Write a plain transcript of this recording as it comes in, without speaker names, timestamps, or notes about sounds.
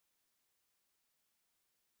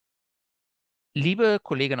Liebe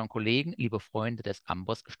Kolleginnen und Kollegen, liebe Freunde des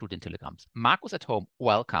Amboss Studientelegrams, Marcus at Home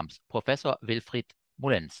welcomes Professor Wilfried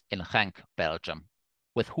Mullens in Genk, Belgium,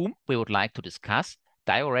 with whom we would like to discuss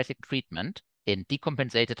diuretic treatment in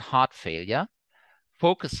decompensated heart failure,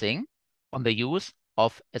 focusing on the use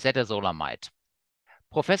of acetazolamide.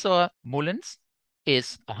 Professor Mullens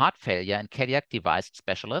is a heart failure and cardiac device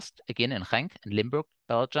specialist, again in Genk and Limburg,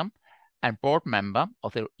 Belgium, and board member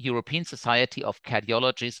of the European Society of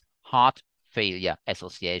Cardiology's Heart Failure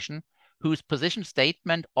Association, whose position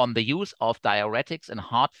statement on the use of diuretics in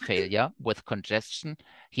heart failure with congestion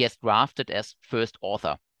he has drafted as first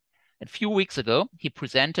author. A few weeks ago, he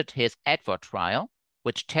presented his ADVOR trial,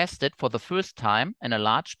 which tested for the first time in a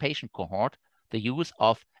large patient cohort the use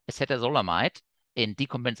of acetazolamide in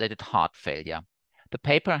decompensated heart failure. The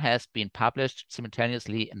paper has been published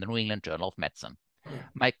simultaneously in the New England Journal of Medicine.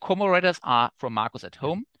 My co-moderators are from Marcus at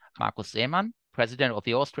Home, Marcus Säemann, President of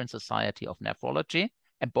the Austrian Society of Nephrology,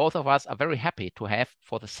 and both of us are very happy to have,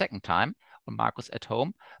 for the second time on Marcus at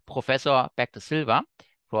Home, Professor Beck-da-Silva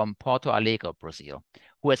from Porto, Alegre, Brazil,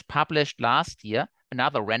 who has published last year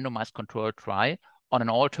another randomized controlled trial on an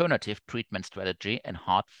alternative treatment strategy in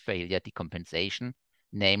heart failure decompensation,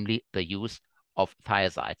 namely the use of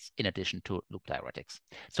thiazides in addition to loop diuretics.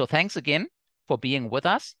 So thanks again for being with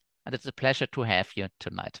us, and it's a pleasure to have you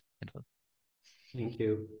tonight. Thank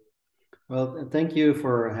you. Well, thank you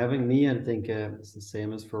for having me. I think it's the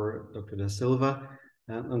same as for Dr. Da Silva.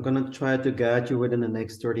 I'm going to try to guide you within the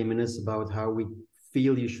next 30 minutes about how we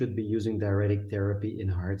feel you should be using diuretic therapy in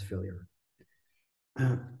heart failure.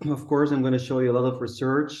 Of course, I'm going to show you a lot of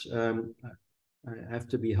research. I have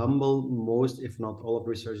to be humble. Most, if not all, of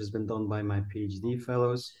research has been done by my PhD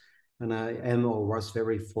fellows. And I am or was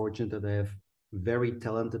very fortunate that I have very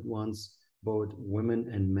talented ones, both women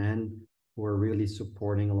and men, who are really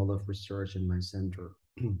supporting a lot of research in my center.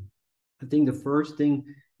 I think the first thing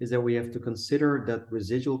is that we have to consider that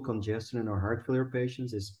residual congestion in our heart failure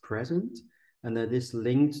patients is present and that is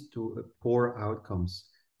linked to poor outcomes.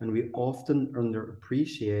 And we often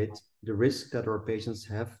underappreciate the risk that our patients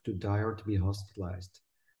have to die or to be hospitalized.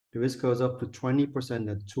 The risk goes up to 20%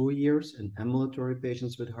 at 2 years in ambulatory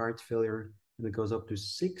patients with heart failure, and it goes up to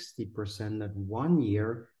 60% at 1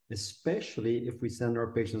 year, especially if we send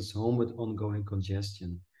our patients home with ongoing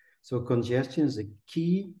congestion. So congestion is a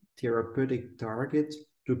key therapeutic target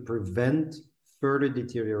to prevent further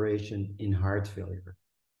deterioration in heart failure.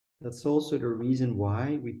 That's also the reason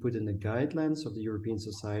why we put in the guidelines of the European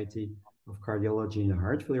Society of Cardiology in the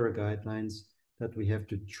heart failure guidelines that we have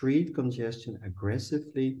to treat congestion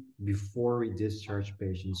aggressively before we discharge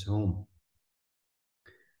patients home.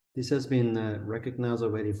 This has been recognized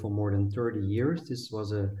already for more than 30 years. This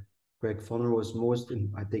was Greg Vonner's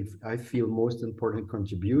I feel most important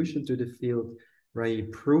contribution to the field, where he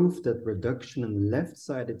proved that reduction in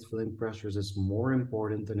left-sided filling pressures is more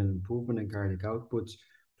important than an improvement in cardiac output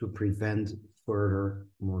to prevent further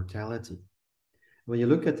mortality. When you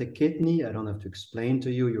look at the kidney, I don't have to explain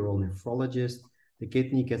to you, you're all nephrologists, the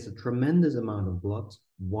kidney gets a tremendous amount of blood,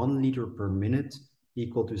 1 liter per minute,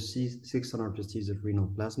 equal to 600 cc's of renal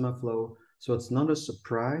plasma flow. So it's not a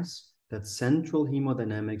surprise that central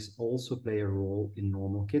hemodynamics also play a role in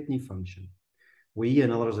normal kidney function. We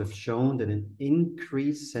and others have shown that an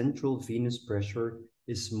increased central venous pressure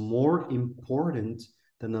is more important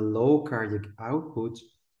than a low cardiac output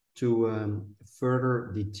to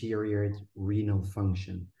further deteriorate renal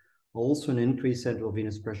function. Also, an increased central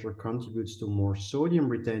venous pressure contributes to more sodium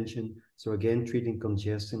retention. So again, treating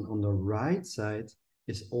congestion on the right side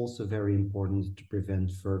is also very important to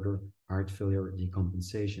prevent further heart failure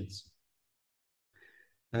decompensations.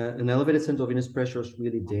 An elevated central venous pressure is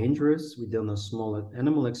really dangerous. We did a small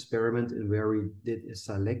animal experiment in where we did a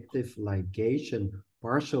selective ligation,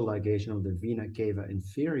 partial ligation of the vena cava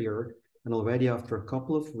inferior. And already after a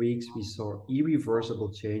couple of weeks, we saw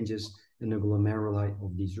irreversible changes in the glomeruli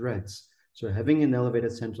of these rats. So having an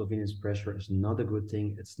elevated central venous pressure is not a good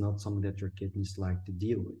thing. It's not something that your kidneys like to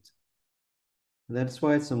deal with. And that's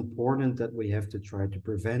why it's important that we have to try to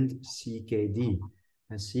prevent CKD.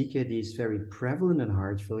 And CKD is very prevalent in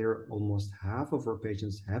heart failure. Almost half of our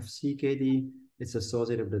patients have CKD. It's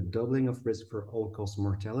associated with a doubling of risk for all-cause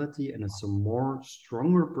mortality, and it's a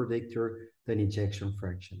stronger predictor than ejection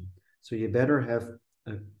fraction. So you better have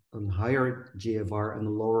a higher GFR and a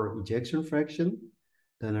lower ejection fraction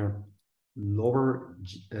than a lower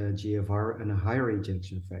GFR and a higher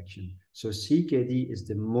ejection fraction. So CKD is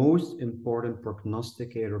the most important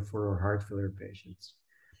prognosticator for our heart failure patients.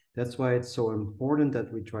 That's why it's so important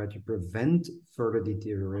that we try to prevent further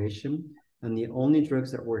deterioration. And the only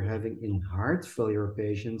drugs that we're having in heart failure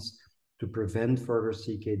patients to prevent further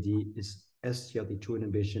CKD is SGLT2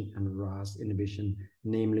 inhibition and RAS inhibition,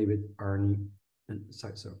 namely with ARNI and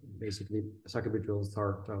so basically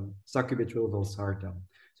sacubitril/valsartan.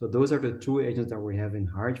 So those are the two agents that we have in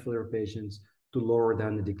heart failure patients to lower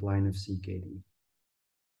down the decline of CKD.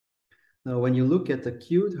 Now, when you look at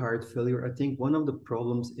acute heart failure, I think one of the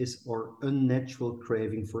problems is our unnatural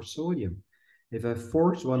craving for sodium. If I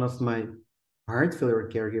force one of my heart failure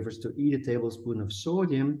caregivers to eat a tablespoon of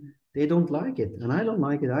sodium, they don't like it. And I don't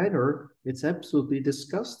like it either. It's absolutely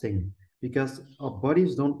disgusting because our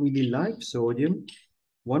bodies don't really like sodium.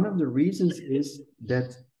 One of the reasons is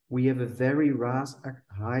that we have a very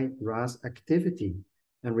high RAS activity,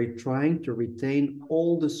 and we're trying to retain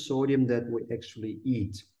all the sodium that we actually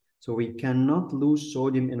eat. So we cannot lose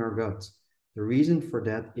sodium in our gut. The reason for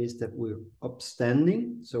that is that we're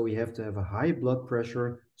upstanding, so we have to have a high blood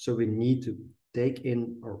pressure, so we need to take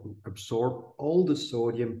in or absorb all the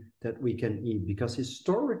sodium that we can eat, because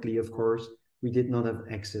historically, of course, we did not have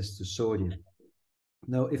access to sodium.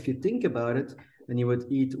 Now, if you think about it, and you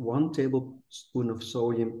would eat 1 tablespoon of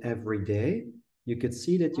sodium every day, you could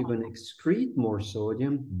see that you're going to excrete more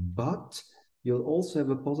sodium, but you'll also have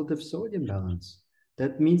a positive sodium balance.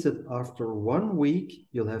 That means that after 1 week,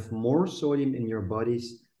 you'll have more sodium in your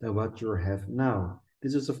bodies than what you have now.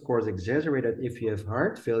 This is, of course, exaggerated if you have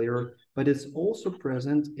heart failure, but it's also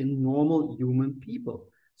present in normal human people.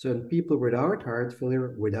 So in people without heart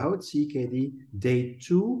failure, without CKD, they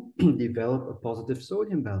too develop a positive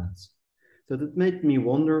sodium balance. So that made me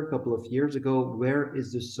wonder a couple of years ago, where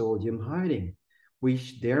is the sodium hiding? We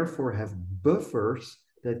therefore have buffers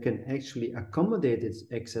that can actually accommodate its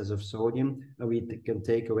excess of sodium, and we can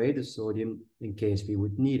take away the sodium in case we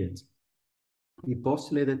would need it. We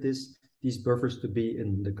postulated these buffers to be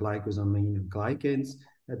in the glycosaminoglycans.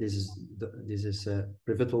 This is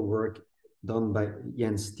pivotal work done by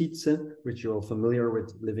Jens Tietze, which you're all familiar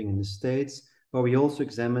with living in the States. But we also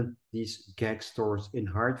examined these GAG stores in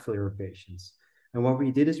heart failure patients. And what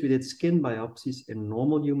we did is we did skin biopsies in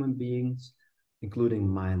normal human beings, including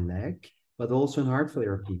my leg, but also in heart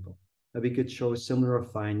failure people. And we could show similar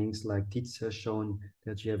findings, like Tietze has shown,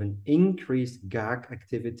 that you have an increased GAG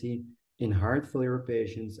activity in heart failure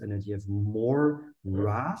patients, and that you have more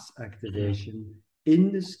RAS activation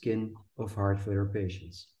in the skin of heart failure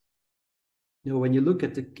patients. Now, when you look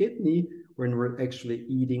at the kidney, when we're actually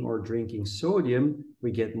eating or drinking sodium,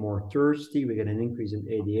 we get more thirsty, we get an increase in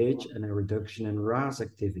ADH and a reduction in RAS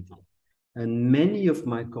activity. And many of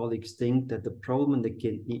my colleagues think that the problem in the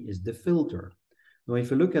kidney is the filter. Now,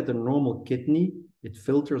 if you look at the normal kidney, it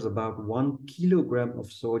filters about 1 kilogram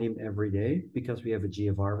of sodium every day because we have a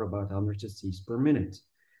GFR of about 100 cc's per minute.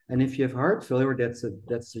 And if you have heart failure,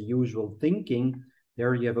 that's the usual thinking.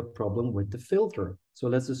 There you have a problem with the filter. So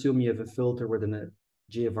let's assume you have a filter with a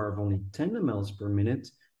GFR of only 10 mLs per minute.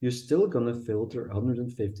 You're still going to filter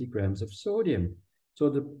 150 grams of sodium. So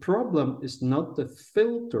the problem is not the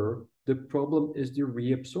filter, the problem is the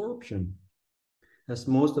reabsorption. As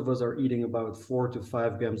most of us are eating about 4 to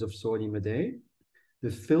 5 grams of sodium a day, the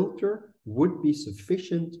filter would be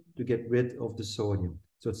sufficient to get rid of the sodium.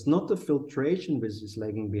 So it's not the filtration which is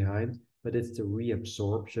lagging behind, but it's the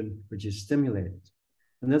reabsorption which is stimulated.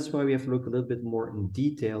 And that's why we have to look a little bit more in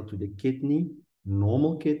detail to the kidney,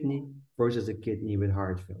 normal kidney, versus a kidney with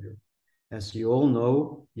heart failure. As you all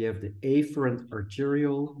know, you have the afferent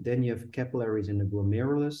arteriole, then you have capillaries in the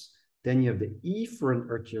glomerulus, then you have the efferent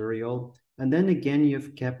arteriole, and then again you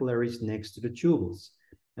have capillaries next to the tubules.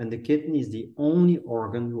 And the kidney is the only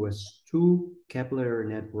organ who has 2 capillary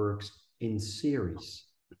networks in series.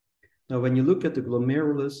 Now, when you look at the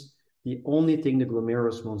glomerulus, the only thing the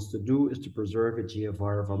glomerulus wants to do is to preserve a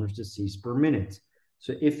GFR of 100 cc's per minute.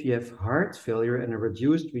 So if you have heart failure and a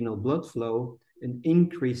reduced renal blood flow, an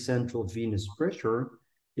increased central venous pressure,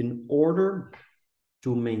 in order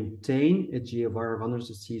to maintain a GFR of 100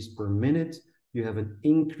 cc's per minute, you have an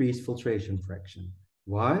increased filtration fraction.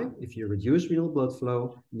 Why? If you reduce renal blood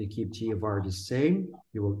flow and you keep GFR the same,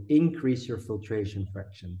 you will increase your filtration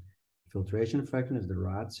fraction. Filtration fraction is the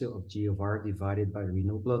ratio of GFR divided by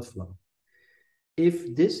renal blood flow.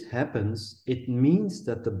 If this happens, it means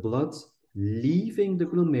that the blood leaving the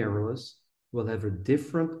glomerulus will have a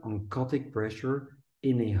different oncotic pressure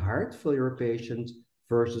in a heart failure patient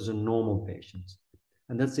versus a normal patient.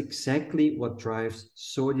 And that's exactly what drives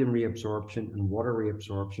sodium reabsorption and water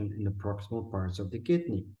reabsorption in the proximal parts of the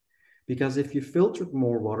kidney. Because if you filtered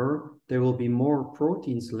more water, there will be more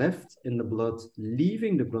proteins left in the blood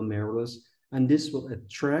leaving the glomerulus, and this will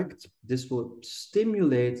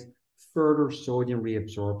stimulate further sodium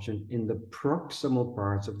reabsorption in the proximal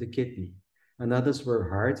parts of the kidney. And that is where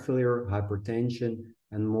heart failure, hypertension,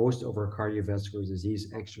 and most of our cardiovascular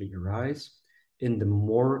disease actually arise. in the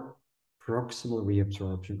more proximal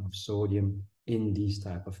reabsorption of sodium in these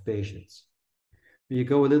type of patients. When you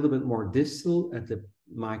go a little bit more distal at the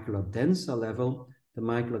macula densa level, the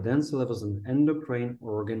macula densa level is an endocrine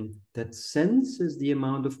organ that senses the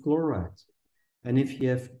amount of chloride. And if you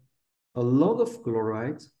have a lot of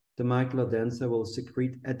chloride, the macula densa will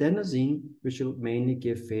secrete adenosine, which will mainly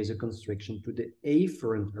give vasoconstriction to the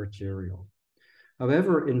afferent arteriole.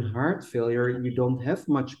 However, in heart failure, you don't have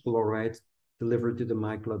much chloride delivered to the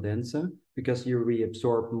macula densa because you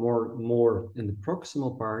reabsorb more in the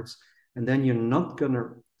proximal parts, and then you're not going to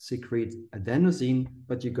secrete adenosine,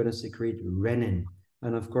 but you're going to secrete renin.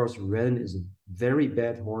 And of course, renin is a very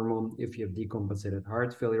bad hormone. If you have decompensated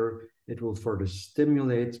heart failure, it will further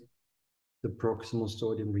stimulate the proximal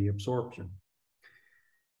sodium reabsorption.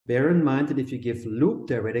 Bear in mind that if you give loop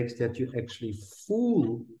diuretics, that you actually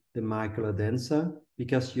fool the macula densa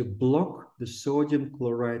because you block the sodium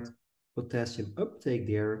chloride potassium uptake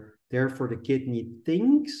there. Therefore, the kidney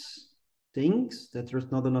thinks that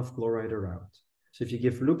there's not enough chloride around. So if you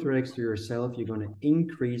give loop diuretics to yourself, you're going to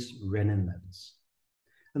increase renin levels.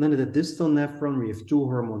 And then at the distal nephron, we have two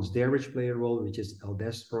hormones there which play a role, which is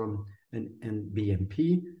aldosterone and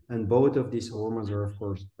BMP. And both of these hormones are, of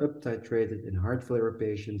course, up-titrated in heart failure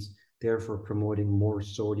patients, therefore promoting more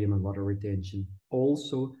sodium and water retention,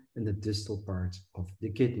 also in the distal part of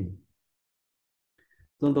the kidney.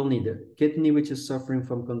 Not only the kidney which is suffering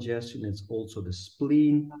from congestion, it's also the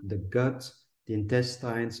spleen, the gut, the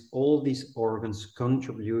intestines. All these organs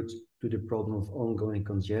contribute to the problem of ongoing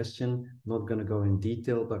congestion. I'm not going to go in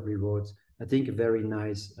detail, but we wrote, I think, a very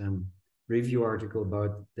nice review article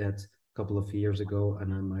about that a couple of years ago,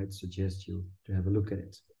 and I might suggest you to have a look at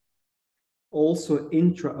it. Also,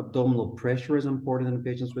 intra-abdominal pressure is important in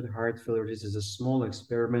patients with heart failure. This is a small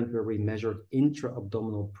experiment where we measured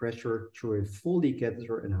intra-abdominal pressure through a Foley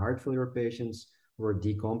catheter in heart failure patients who were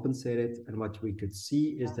decompensated. And what we could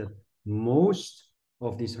see is that most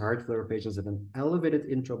of these heart failure patients have an elevated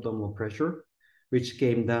intra-abdominal pressure, which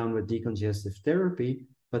came down with decongestive therapy,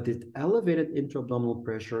 but the elevated intra-abdominal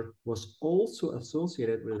pressure was also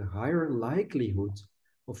associated with a higher likelihood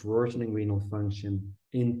of worsening renal function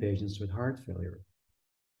in patients with heart failure.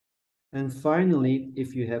 And finally,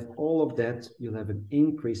 if you have all of that, you'll have an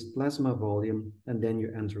increased plasma volume, and then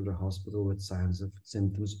you enter the hospital with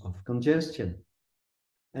symptoms of congestion.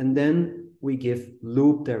 And then we give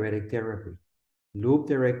loop diuretic therapy. Loop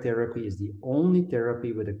diuretic therapy is the only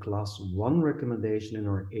therapy with a class 1 recommendation in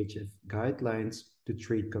our HF guidelines to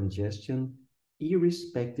treat congestion,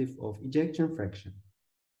 irrespective of ejection fraction.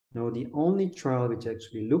 Now, the only trial which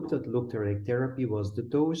actually looked at loop diuretic therapy was the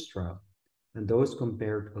DOSE trial. And those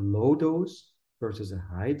compared a low dose versus a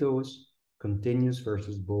high dose, continuous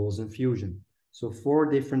versus bolus infusion. So 4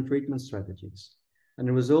 different treatment strategies. And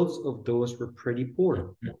the results of those were pretty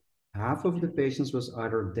poor. Half of the patients was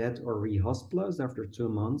either dead or re-hospitalized after 2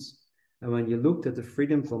 months. And when you looked at the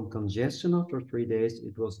freedom from congestion after 3 days,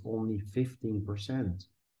 it was only 15%.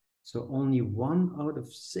 So only 1 out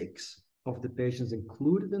of 6 of the patients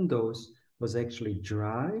included in those was actually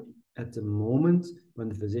dry at the moment when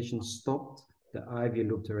the physician stopped the IV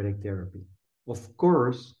loop diuretic therapy. Of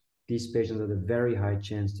course, these patients had a very high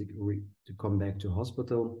chance to come back to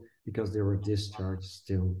hospital because they were discharged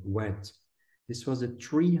still wet. This was a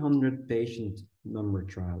 300 patient number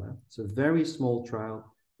trial. It's a very small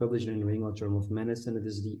trial published in the New England Journal of Medicine. It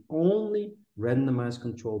is the only randomized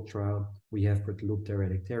controlled trial we have for loop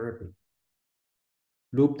diuretic therapy.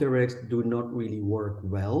 Loop diuretics do not really work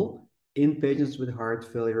well in patients with heart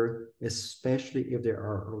failure, especially if they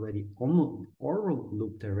are already on oral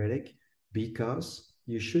loop diuretic, because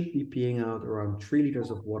you should be peeing out around 3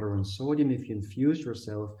 liters of water and sodium if you infuse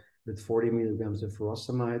yourself with 40 milligrams of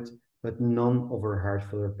furosemide, but none of our heart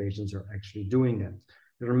failure patients are actually doing that.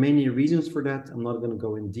 There are many reasons for that. I'm not going to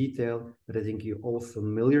go in detail, but I think you're all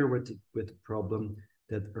familiar with the problem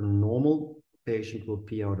that a normal patient will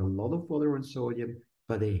pee out a lot of water and sodium,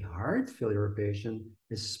 but a heart failure patient,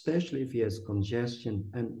 especially if he has congestion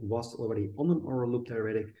and was already on an oral loop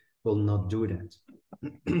diuretic, will not do that.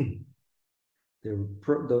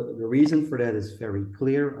 The reason for that is very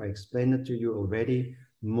clear. I explained it to you already.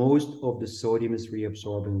 Most of the sodium is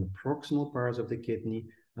reabsorbed in the proximal parts of the kidney,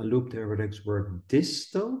 and loop diuretics work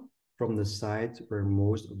distal from the side where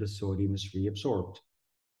most of the sodium is reabsorbed.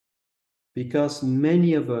 Because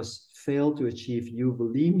many of us fail to achieve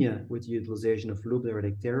euvolemia with the utilization of loop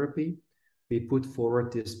diuretic therapy, we put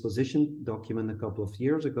forward this position document a couple of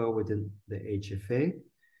years ago within the HFA,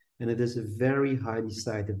 and it is a very highly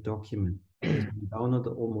cited document. It has been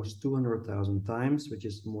downloaded almost 200,000 times, which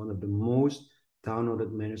is one of the most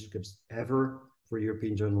downloaded manuscripts ever for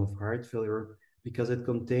European Journal of Heart Failure. because it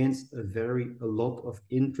contains a lot of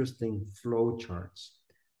interesting flow charts,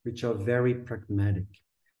 which are very pragmatic.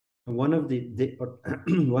 And one of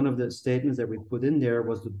the statements that we put in there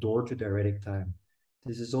was the door to diuretic time.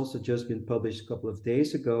 This has also just been published a couple of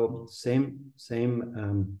days ago. Same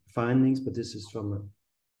findings, but this is from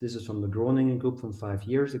the Groningen group from 5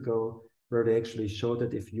 years ago, where they actually showed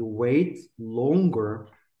that if you wait longer,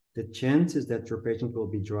 the chances that your patient will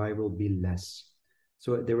be dry will be less.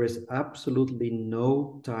 So there is absolutely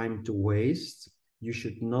no time to waste. You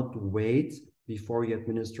should not wait before you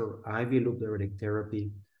administer IV loop diuretic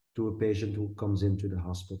therapy to a patient who comes into the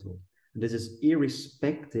hospital. And this is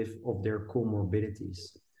irrespective of their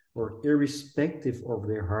comorbidities or irrespective of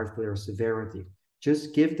their heart failure severity.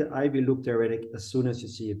 Just give the IV loop diuretic as soon as you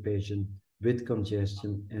see a patient with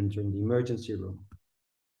congestion entering the emergency room.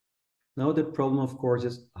 Now the problem, of course,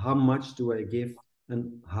 is how much do I give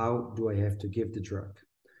and how do I have to give the drug?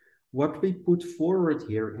 What we put forward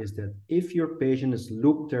here is that if your patient is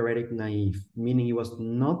loop diuretic naive, meaning he was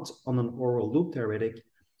not on an oral loop diuretic,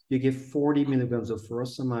 you give 40 milligrams of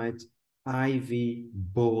furosemide IV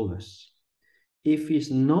bolus. If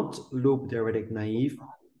he's not loop diuretic naive,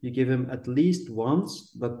 you give him at least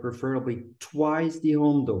once, but preferably twice the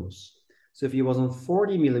home dose. So if he was on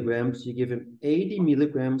 40 milligrams, you give him 80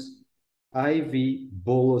 milligrams IV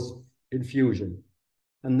bolus infusion.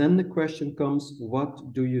 And then the question comes,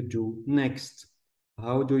 what do you do next?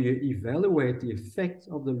 How do you evaluate the effect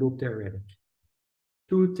of the loop diuretic?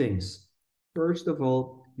 Two things. First of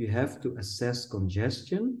all, you have to assess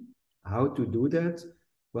congestion. How to do that?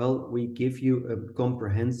 Well, we give you a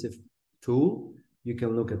comprehensive tool. You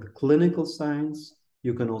can look at clinical signs.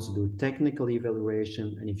 You can also do technical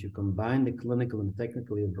evaluation. And if you combine the clinical and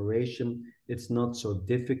technical evaluation, it's not so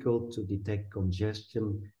difficult to detect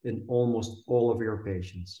congestion in almost all of your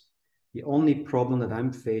patients. The only problem that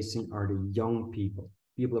I'm facing are the young people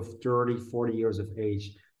of 30, 40 years of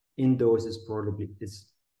age. In those,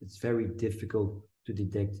 it's very difficult to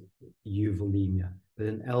detect euvolemia. But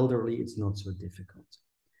in elderly, it's not so difficult.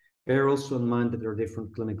 Bear also in mind that there are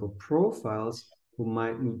different clinical profiles who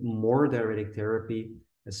might need more diuretic therapy,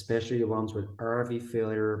 especially the ones with RV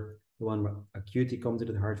failure, the one with acute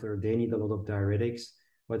decompensated heart failure, they need a lot of diuretics,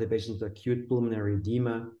 while the patients with acute pulmonary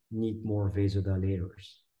edema need more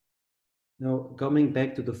vasodilators. Now, coming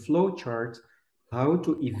back to the flow chart, how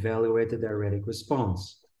to evaluate the diuretic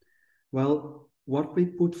response? Well, what we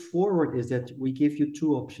put forward is that we give you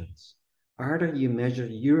two options. Either you measure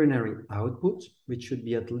urinary output, which should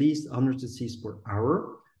be at least 100 cc's per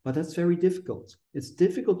hour, but that's very difficult. It's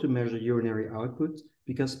difficult to measure urinary output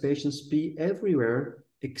because patients pee everywhere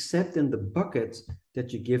except in the bucket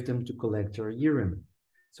that you give them to collect their urine.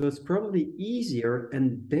 So it's probably easier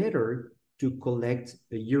and better to collect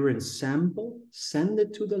a urine sample, send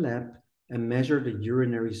it to the lab, and measure the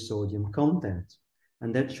urinary sodium content.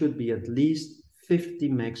 And that should be at least 50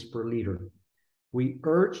 mg per liter. We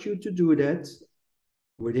urge you to do that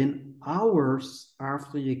within hours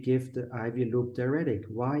after you give the IV loop diuretic.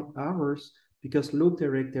 Why hours? Because loop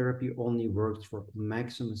diuretic therapy only works for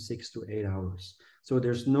maximum 6 to 8 hours. So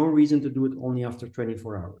there's no reason to do it only after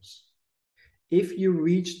 24 hours. If you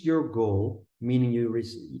reached your goal, meaning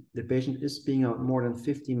the patient is peeing out more than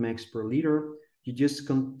 50 mg per liter, you just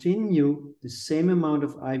continue the same amount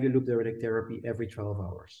of IV loop diuretic therapy every 12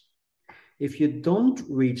 hours. If you don't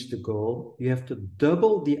reach the goal, you have to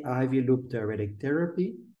double the IV loop diuretic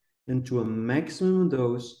therapy into a maximum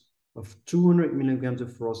dose of 200 milligrams of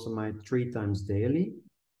furosemide 3 times daily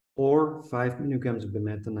or 5 milligrams of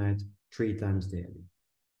bumetanide 3 times daily.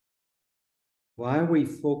 Why we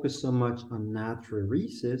focus so much on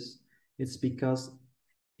natriuresis, it's because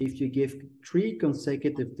if you give 3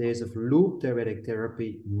 consecutive days of loop diuretic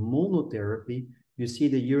therapy monotherapy, you see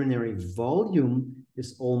the urinary volume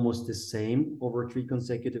is almost the same over 3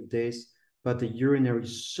 consecutive days, but the urinary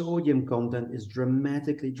sodium content is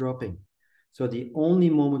dramatically dropping. So the only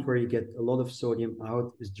moment where you get a lot of sodium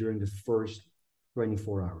out is during the first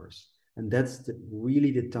 24 hours. And that's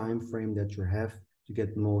really the time frame that you have to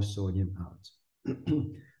get most sodium out.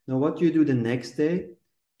 Now, what do you do the next day?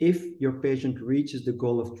 If your patient reaches the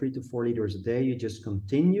goal of 3 to 4 liters a day, you just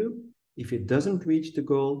continue. If it doesn't reach the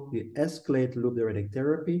goal, you escalate loop diuretic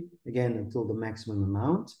therapy, again, until the maximum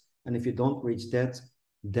amount. And if you don't reach that,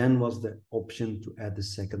 then was the option to add the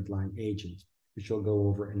second line agent, which I'll go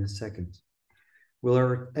over in a second. We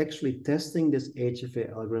are actually testing this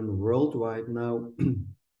HFA algorithm worldwide now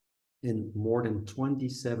in more than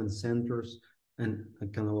 27 centers. And I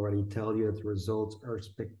can already tell you that the results are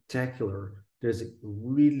spectacular. There's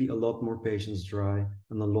really a lot more patients dry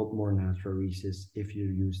and a lot more natriuresis if you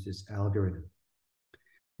use this algorithm.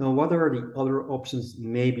 Now, what are the other options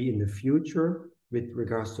maybe in the future with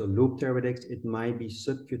regards to loop diuretics? It might be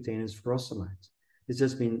subcutaneous furosemide. This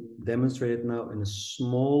has been demonstrated now in a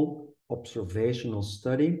small observational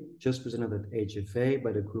study just presented at HFA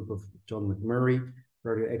by the group of John McMurray,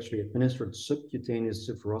 where they actually administered subcutaneous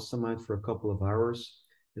furosemide for a couple of hours.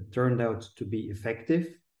 It turned out to be effective,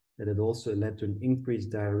 and it also led to an increased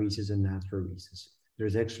diuresis and natriuresis.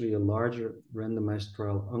 There's actually a larger randomized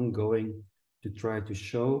trial ongoing to try to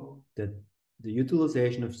show that the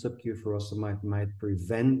utilization of subcu furosemide might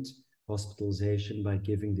prevent hospitalization by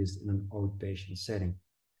giving this in an outpatient setting.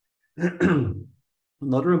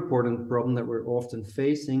 Another important problem that we're often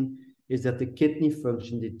facing is that the kidney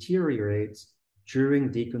function deteriorates during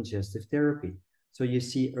decongestive therapy. So you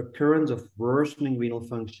see occurrence of worsening renal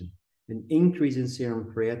function, an increase in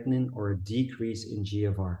serum creatinine, or a decrease in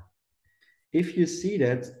GFR. If you see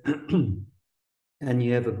that and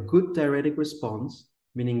you have a good diuretic response,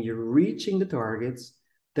 meaning you're reaching the targets,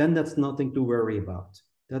 then that's nothing to worry about.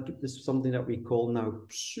 That is something that we call now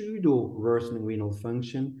pseudo worsening renal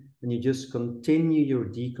function, and you just continue your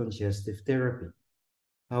decongestive therapy.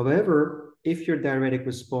 However, if your diuretic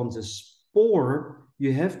response is poor,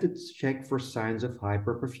 you have to check for signs of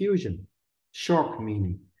hyperperfusion. Shock,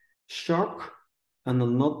 meaning shock and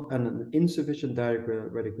an insufficient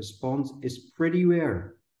diuretic response is pretty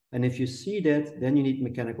rare. And if you see that, then you need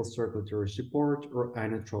mechanical circulatory support or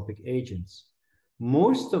inotropic agents.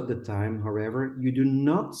 Most of the time, however, you do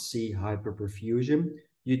not see hyperperfusion.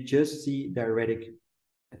 You just see diuretic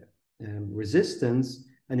resistance,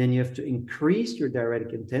 and then you have to increase your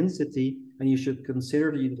diuretic intensity, and you should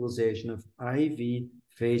consider the utilization of IV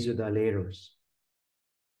vasodilators,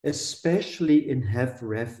 especially in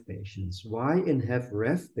HFrEF patients. Why in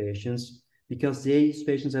HFrEF patients? Because these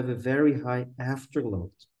patients have a very high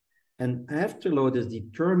afterload. And afterload is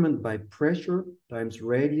determined by pressure times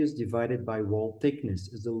radius divided by wall thickness,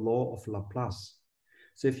 is the law of Laplace.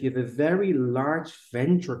 So if you have a very large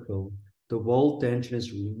ventricle, the wall tension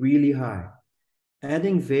is really high.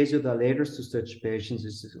 Adding vasodilators to such patients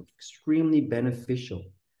is extremely beneficial.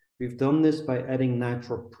 We've done this by adding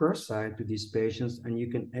nitroprusside to these patients, and you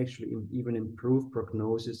can actually even improve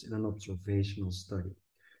prognosis in an observational study.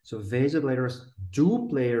 So vasodilators do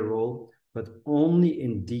play a role, but only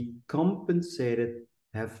in decompensated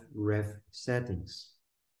HFrEF settings.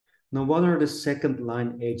 Now, what are the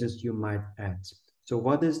second-line agents you might add? So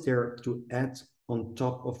what is there to add on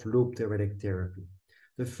top of loop diuretic therapy?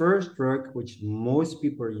 The first drug which most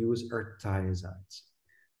people use are thiazides.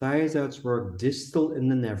 Thiazides work distal in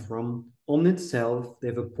the nephron. On itself, they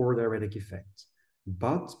have a poor diuretic effect,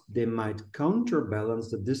 but they might counterbalance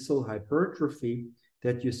the distal hypertrophy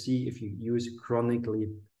that you see if you use chronically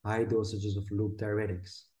high dosages of loop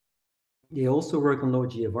diuretics. They also work on low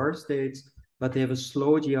GFR states, but they have a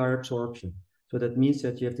slow GR absorption. So that means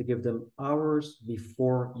that you have to give them hours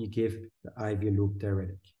before you give the IV loop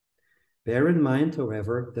diuretic. Bear in mind,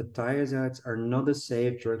 however, that thiazides are not a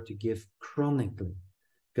safe drug to give chronically,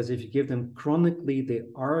 because if you give them chronically, they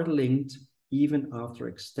are linked, even after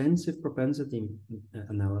extensive propensity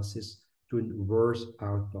analysis, to worse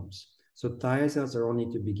outcomes. So thiazides are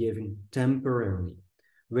only to be given temporarily.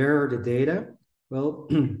 Where are the data? Well,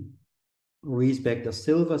 Luís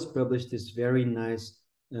Beck-da-Silva has published this very nice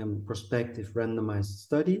prospective randomized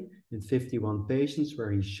study in 51 patients, where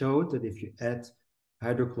he showed that if you add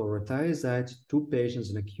hydrochlorothiazide to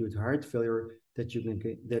patients in acute heart failure, that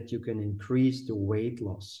you can increase the weight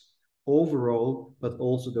loss overall, but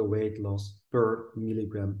also the weight loss per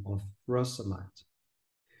milligram of furosemide.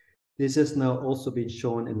 This has now also been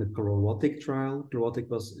shown in the Chlorotic trial. Chlorotic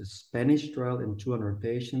was a Spanish trial in 200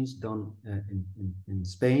 patients done in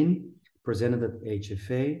Spain, presented at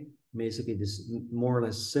HFA. Basically, this more or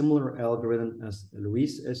less similar algorithm as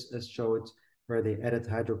Luís has showed, where they added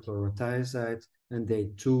hydrochlorothiazide, and they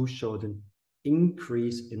too showed an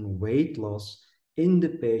increase in weight loss in the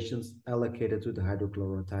patients allocated to the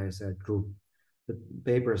hydrochlorothiazide group. The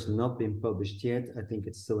paper has not been published yet. I think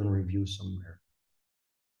it's still in review somewhere.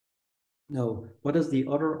 Now, what is the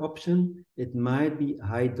other option? It might be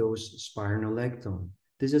high-dose spironolactone.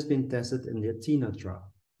 This has been tested in the Athena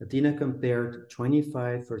trial. Athena compared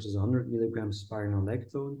 25 versus 100 milligrams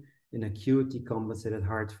spironolactone in acute decompensated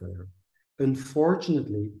heart failure.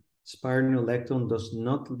 Unfortunately, spironolactone does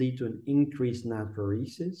not lead to an increased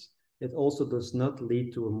natriuresis. It also does not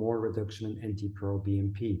lead to a more reduction in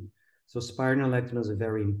NT-proBNP. So spironolactone is a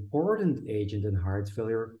very important agent in heart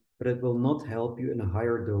failure, but it will not help you in a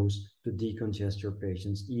higher dose to decongest your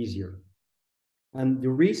patients easier. And the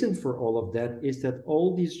reason for all of that is that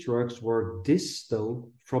all these drugs work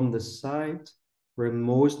distal from the site where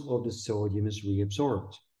most of the sodium is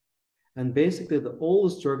reabsorbed. And basically the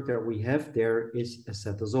oldest drug that we have there is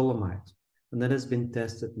acetazolamide. And that has been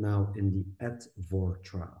tested now in the ADVOR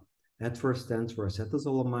trial. ADVOR stands for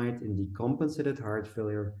acetazolamide in decompensated heart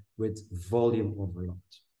failure with volume overload.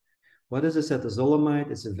 What is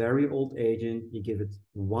acetazolamide? It's a very old agent. You give it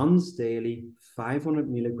once daily, 500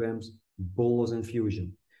 milligrams bolus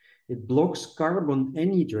infusion. It blocks carbon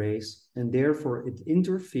anhydrase, and therefore it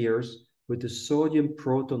interferes with the sodium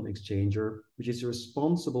proton exchanger, which is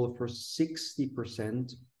responsible for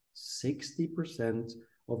 60%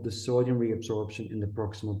 of the sodium reabsorption in the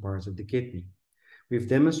proximal parts of the kidney. We've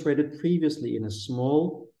demonstrated previously in a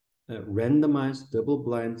small randomized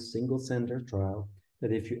double-blind single-center trial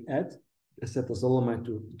that if you add acetazolamide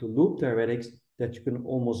to loop diuretics, that you can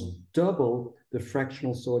almost double the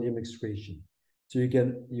fractional sodium excretion. So you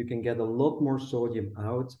can get a lot more sodium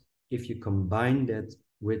out if you combine that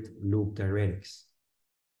with loop diuretics.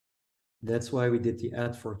 That's why we did the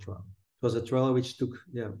ADVOR trial. It was a trial which took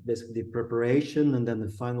basically the preparation and then the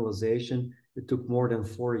finalization. It took more than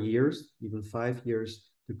 4 years, even 5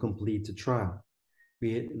 years, to complete the trial.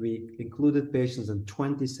 We included patients in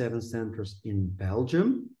 27 centers in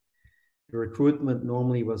Belgium. The recruitment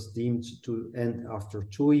normally was deemed to end after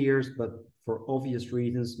 2 years, but for obvious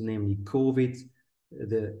reasons, namely COVID,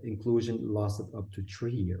 the inclusion lasted up to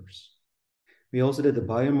 3 years. We also did a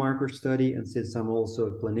biomarker study, and since I'm also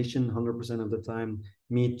a clinician 100% of the time,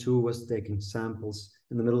 me too was taking samples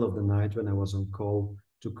in the middle of the night when I was on call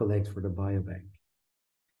to collect for the biobank.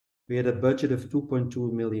 We had a budget of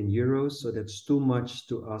 2.2 million euros, so that's too much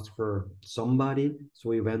to ask for somebody. So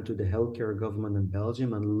we went to the healthcare government in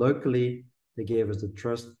Belgium, and luckily they gave us the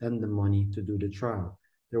trust and the money to do the trial.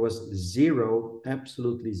 There was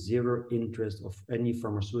absolutely zero interest of any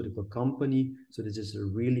pharmaceutical company. So this is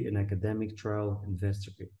really an academic trial,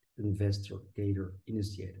 investigator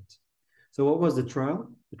initiated. So what was the trial?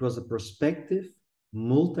 It was a prospective,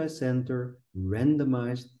 multi-center,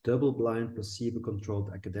 randomized, double-blind,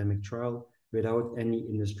 placebo-controlled academic trial without any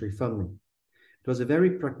industry funding. It was a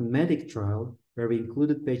very pragmatic trial where we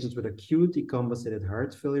included patients with acute decompensated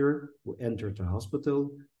heart failure who entered the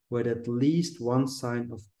hospital with at least one sign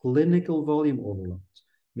of clinical volume overload,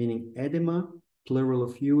 meaning edema, pleural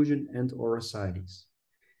effusion, and/or ascites.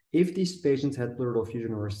 If these patients had pleural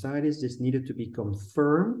effusion or ascites, this needed to be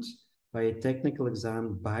confirmed by a technical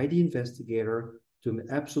exam by the investigator to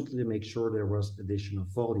absolutely make sure there was additional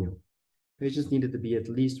volume. Patients needed to be at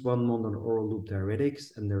least 1 month on oral loop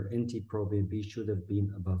diuretics, and their NT-proBNP should have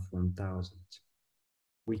been above 1,000.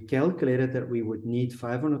 We calculated that we would need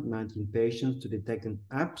 519 patients to detect an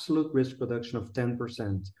absolute risk reduction of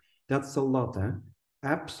 10%. That's a lot, eh?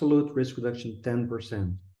 Absolute risk reduction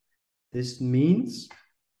 10%. This means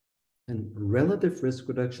a relative risk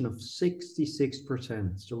reduction of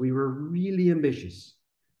 66%. So we were really ambitious,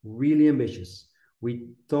 really ambitious.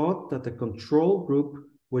 We thought that the control group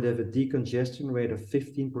would have a decongestion rate of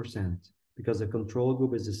 15% because the control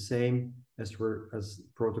group is the same as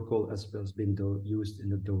protocol as has been used in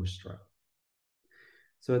the dose trial.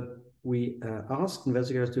 So we asked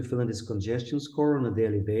investigators to fill in this congestion score on a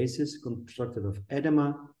daily basis, constructed of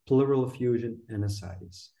edema, pleural effusion, and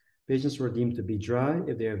ascites. Patients were deemed to be dry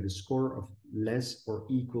if they have the score of less or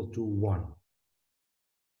equal to 1.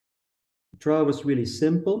 The trial was really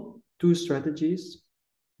simple, 2 strategies.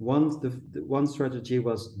 One strategy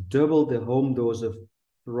was double the home dose of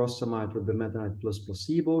furosemide with bemetanide plus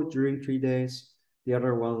placebo during 3 days. The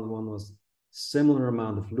other one was similar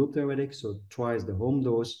amount of loop diuretics, so twice the home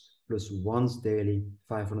dose plus once daily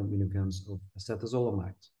 500 milligrams of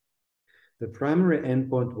acetazolamide. The primary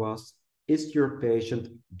endpoint was, is your patient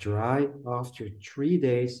dry after 3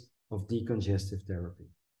 days of decongestive therapy?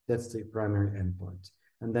 That's the primary endpoint.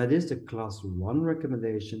 And that is the class 1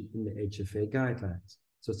 recommendation in the HFA guidelines.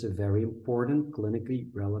 So it's a very important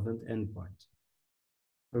clinically relevant endpoint.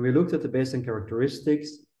 When we looked at the baseline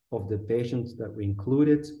characteristics of the patients that we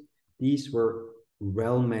included, these were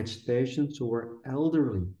well-matched patients who were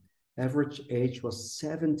elderly. Average age was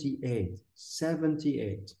 78.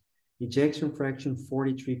 Ejection fraction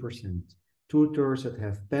 43%. 2/3 that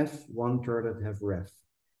have PEF, 1/3 that have REF.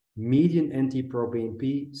 Median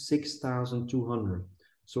NT-proBNP 6,200.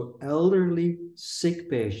 So elderly, sick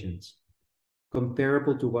patients,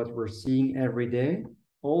 comparable to what we're seeing every day.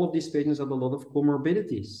 All of these patients have a lot of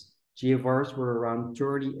comorbidities. GFRs were around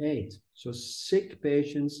 38. So sick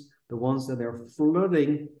patients, the ones that are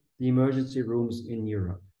flooding the emergency rooms in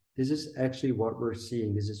Europe. This is actually what we're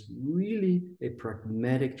seeing. This is really a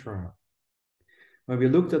pragmatic trial. When we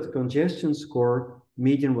looked at the congestion score,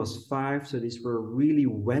 median was 5. So these were really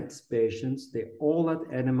wet patients. They all had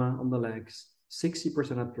edema on the legs.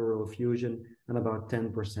 60% had pleural effusion, and about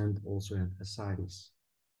 10% also had ascites.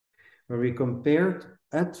 When we compared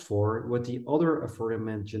ADVOR with the other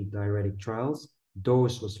aforementioned diuretic trials,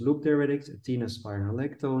 DOSE was loop diuretics, Athena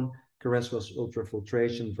spironolactone, CARES was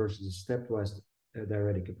ultrafiltration versus a stepwise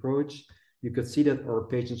diuretic approach. You could see that our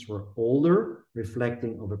patients were older,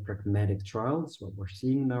 reflecting of a pragmatic trial. That's what we're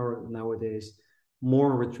seeing nowadays.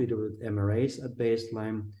 More were treated with MRAs at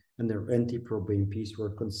baseline, and their NT-proBNPs were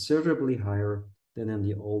considerably higher than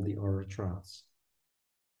in all the other trials.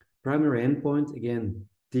 Primary endpoint, again,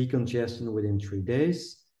 decongestion within 3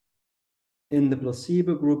 days. In the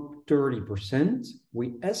placebo group, 30%.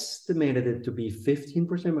 We estimated it to be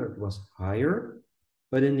 15%, but it was higher.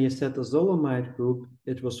 But in the acetazolamide group,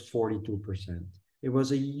 it was 42%. It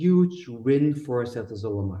was a huge win for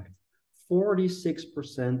acetazolamide.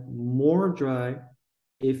 46% more dry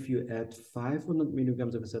if you add 500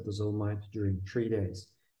 milligrams of acetazolamide during 3 days.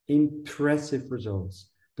 Impressive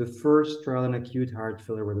results. The first trial in acute heart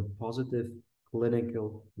failure with a positive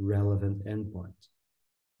clinical relevant endpoint.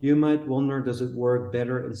 You might wonder, does it work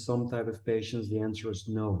better in some type of patients? The answer is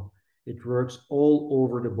no. It works all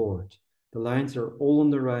over the board. The lines are all on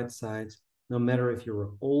the right side, no matter if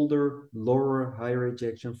you're older, lower, higher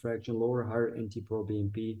ejection fraction, lower, higher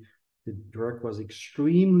NT-proBNP. The drug was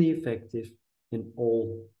extremely effective in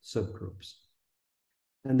all subgroups.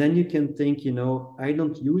 And then you can think, you know, I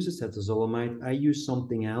don't use acetazolamide, I use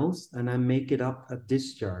something else, and I make it up at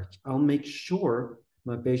discharge. I'll make sure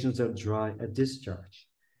my patients are dry at discharge.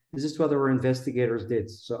 This is what our investigators did.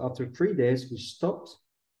 So after 3 days, we stopped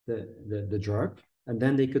the drug, and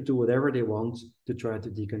then they could do whatever they want to try to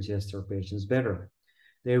decongest our patients better.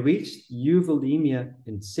 They reached euvolemia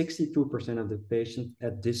in 62% of the patients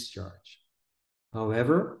at discharge.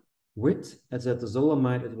 However, with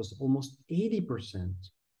acetazolamide, it was almost 80%.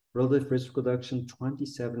 Relative risk reduction,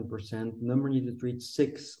 27%. Number needed to treat,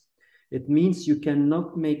 6. It means you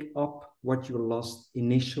cannot make up what you lost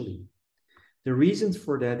initially. The reason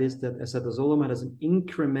for that is that acetazolamide has an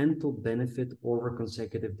incremental benefit over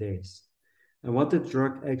consecutive days. And what the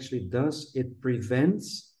drug actually does, it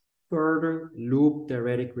prevents further loop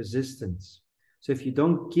diuretic resistance. So if you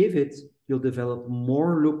don't give it, you'll develop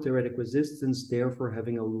more loop diuretic resistance, therefore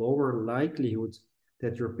having a lower likelihood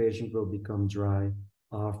that your patient will become dry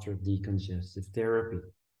after decongestive therapy.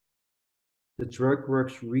 The drug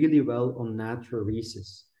works really well on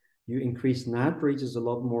natriuresis. You increase natriuresis a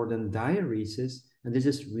lot more than diuresis, and this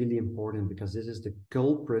is really important because this is the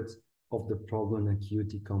culprit of the problem in acute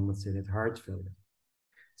decompensated heart failure.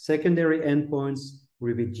 Secondary endpoints,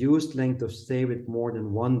 we reduced length of stay with more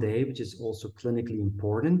than 1 day, which is also clinically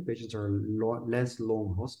important. Patients are less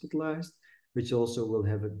long hospitalized, which also will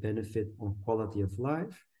have a benefit on quality of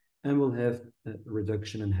life and will have a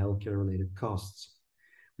reduction in healthcare related costs.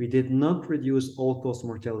 We did not reduce all-cause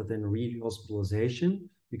mortality and rehospitalization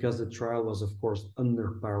because the trial was, of course,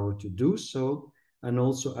 underpowered to do so. And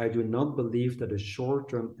also, I do not believe that a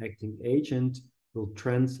short-term acting agent will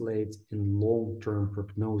translate in long-term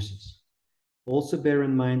prognosis. Also bear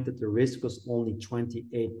in mind that the risk was only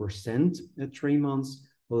 28% at 3 months,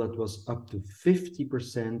 while it was up to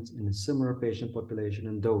 50% in a similar patient population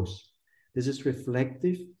in DOSE. This is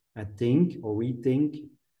reflective, I think, or we think,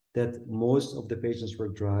 that most of the patients were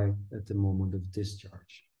dry at the moment of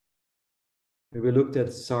discharge. When we looked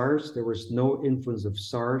at SARS, there was no influence of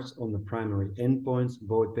SARS on the primary endpoints.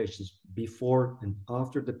 Both patients before and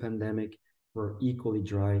after the pandemic were equally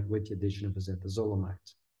dry with the addition of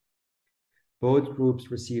acetazolamide. Both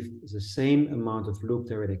groups received the same amount of loop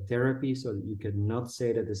diuretic therapy, so that you cannot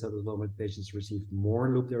say that the acetazolamide patients received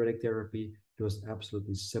more loop diuretic therapy. It was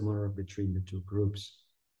absolutely similar between the two groups.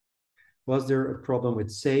 Was there a problem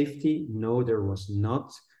with safety? No, there was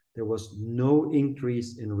not. There was no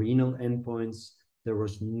increase in renal endpoints. There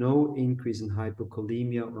was no increase in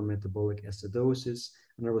hypokalemia or metabolic acidosis,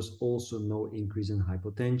 and there was also no increase in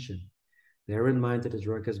hypotension. Bear in mind that the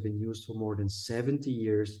drug has been used for more than 70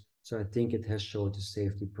 years, so I think it has showed a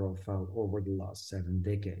safety profile over the last 7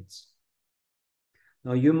 decades.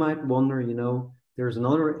 Now you might wonder, you know, there's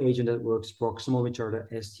another agent that works proximal, which are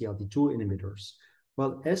the SGLT2 inhibitors.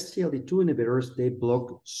 Well, SGLT2 inhibitors, they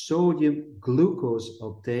block sodium glucose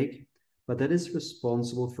uptake, but that is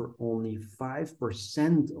responsible for only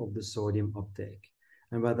 5% of the sodium uptake.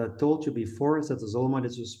 And what I told you before is that acetazolamide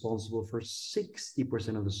is responsible for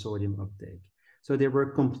 60% of the sodium uptake. So they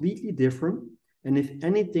were completely different, and if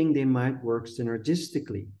anything, they might work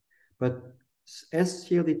synergistically. But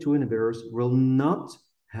SGLT2 inhibitors will not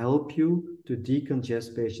help you to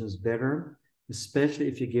decongest patients better, especially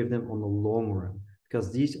if you give them on the long run,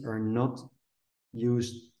 because these are not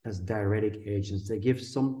used as diuretic agents. They give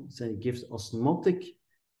osmotic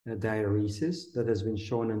diuresis that has been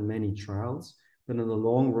shown in many trials, but in the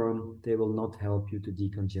long run, they will not help you to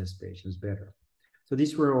decongest patients better. So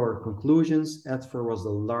these were our conclusions. ADVOR was the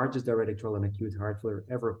largest diuretic trial in acute heart failure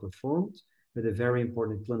ever performed, with a very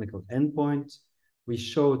important clinical endpoint. We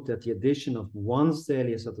showed that the addition of once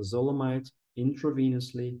daily acetazolamide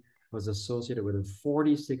intravenously was associated with a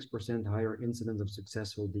 46% higher incidence of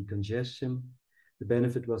successful decongestion. The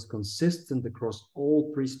benefit was consistent across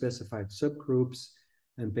all pre-specified subgroups,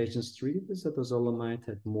 and patients treated with acetazolamide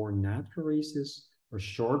had more natriuresis or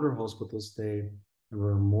shorter hospital stay and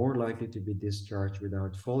were more likely to be discharged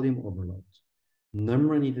without volume overload.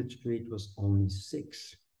 Number needed to treat was only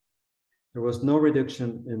 6. There was no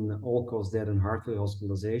reduction in all-cause death and heart failure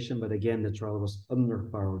hospitalization, but again, the trial was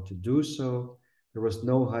underpowered to do so. There was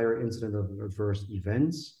no higher incidence of adverse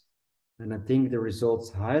events. And I think the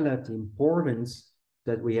results highlight the importance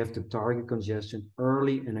that we have to target congestion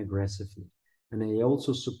early and aggressively. And they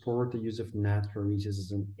also support the use of natriuresis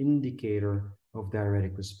as an indicator of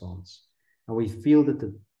diuretic response. And we feel that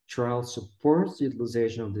the trial supports the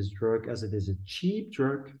utilization of this drug as it is a cheap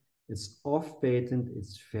drug, it's off patent,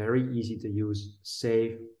 it's very easy to use,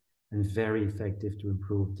 safe, and very effective to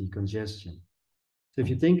improve decongestion. So if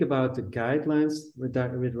you think about the guidelines with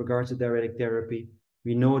regards to diuretic therapy,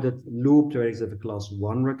 we know that loop diuretics have a class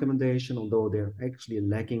 1 recommendation, although they're actually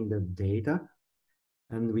lacking the data.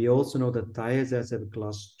 And we also know that thiazides have a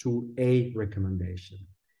class 2A recommendation.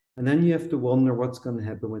 And then you have to wonder what's going to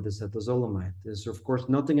happen with the acetazolamide. There's, of course,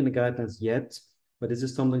 nothing in the guidelines yet, but this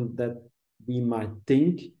is something that we might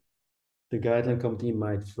think the guideline committee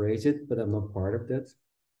might phrase it, but I'm not part of that.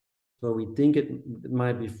 So we think it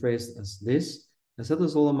might be phrased as this.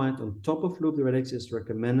 Acetazolamide on top of loop diuretics is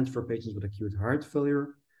recommended for patients with acute heart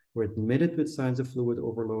failure who are admitted with signs of fluid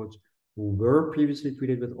overload, who were previously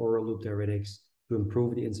treated with oral loop diuretics to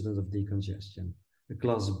improve the incidence of decongestion. The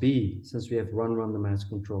class B, since we have one randomized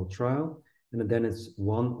controlled trial, and then it's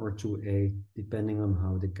 1 or 2A, depending on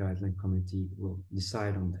how the guideline committee will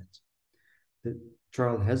decide on that. The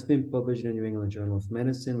trial has been published in the New England Journal of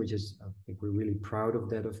Medicine, which is, I think we're really proud of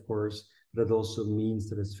that, of course, but it also means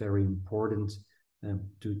that it's very important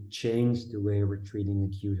to change the way we're treating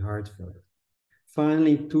acute heart failure.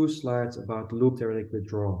 Finally, 2 slides about loop diuretic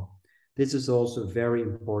withdrawal. This is also a very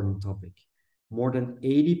important topic. More than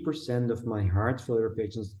 80% of my heart failure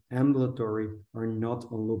patients ambulatory are not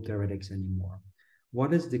on loop diuretics anymore.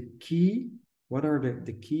 What is the key? What are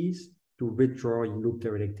the keys to withdraw loop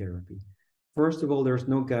diuretic therapy? First of all, there's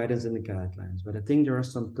no guidance in the guidelines, but I think there are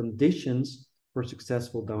some conditions for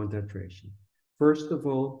successful down titration. First of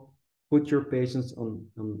all, put your patients on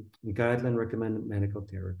guideline recommended medical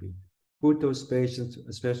therapy. Put those patients,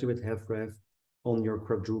 especially with HFrEF, on your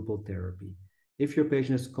quadruple therapy. If your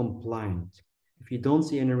patient is compliant, if you don't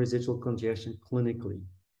see any residual congestion clinically,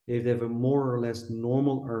 if they have a more or less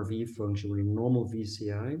normal RV function, or normal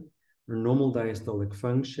VCI, or normal diastolic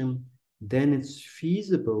function, then it's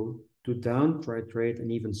feasible to down titrate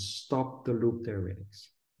and even stop the loop diuretics.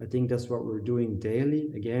 I think that's what we're doing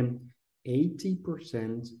daily. Again,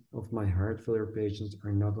 80% of my heart failure patients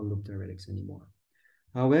are not on loop diuretics anymore.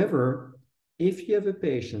 However, if you have a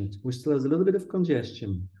patient who still has a little bit of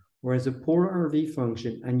congestion or has a poor RV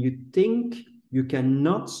function and you think you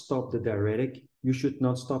cannot stop the diuretic, you should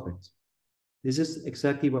not stop it. This is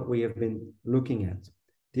exactly what we have been looking at.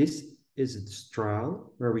 This is a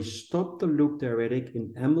trial where we stopped the loop diuretic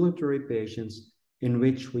in ambulatory patients in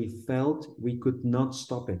which we felt we could not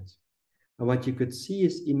stop it. And what you could see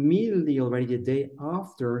is immediately already the day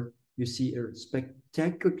after, you see a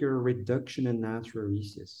spectacular reduction in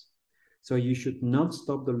natriuresis. So you should not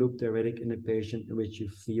stop the loop diuretic in a patient in which you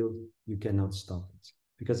feel you cannot stop it.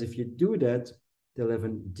 Because if you do that, they'll have a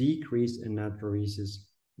decrease in natriuresis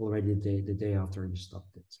already the day after you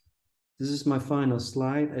stopped it. This is my final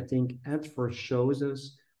slide. I think ADVOR shows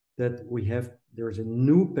us that there's a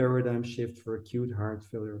new paradigm shift for acute heart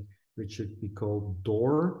failure, which should be called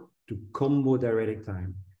DOR, to combo diuretic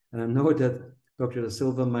time. And I know that Dr.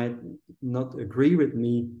 Da-Silva might not agree with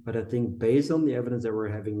me, but I think based on the evidence that we're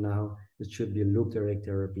having now, it should be a loop diuretic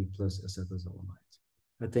therapy plus acetazolamide.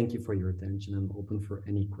 I thank you for your attention. I'm open for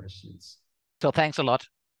any questions. So thanks a lot.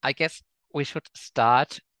 I guess we should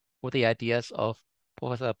start with the ideas of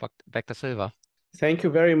Professor Beck-da-Silva. Thank you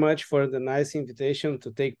very much for the nice invitation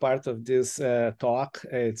to take part of this talk.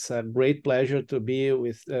 It's a great pleasure to be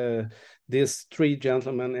with these 3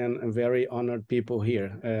 gentlemen and very honored people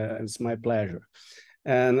here. It's my pleasure.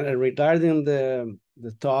 And regarding the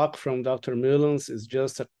talk from Dr. Mullens, it's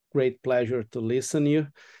just a great pleasure to listen to you.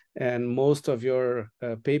 and most of your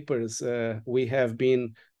papers we have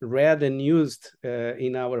been read and used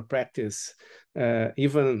in our practice.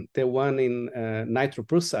 Even the one in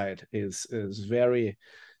nitroprusside is very,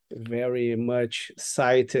 very much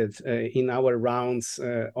cited in our rounds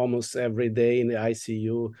almost every day in the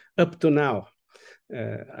ICU up to now.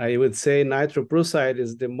 I would say nitroprusside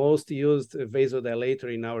is the most used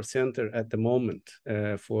vasodilator in our center at the moment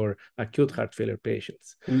for acute heart failure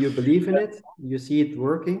patients. And you believe in it? You see it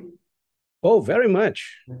working? Oh, very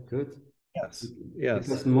much. Good. Yes, yes.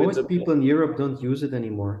 Because most people in Europe don't use it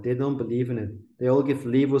anymore. They don't believe in it. They all give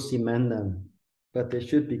levosimendan, but they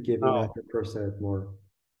should be giving nitroprusside more.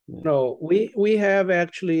 Yeah. No, we have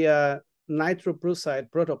actually a nitroprusside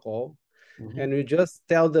protocol, and we just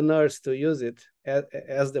tell the nurse to use it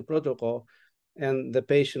as the protocol, and the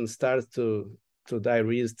patient starts to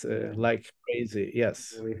diurese like crazy.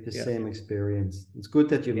 Yes, we have the same experience. It's good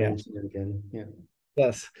that you mentioned it again. Yeah.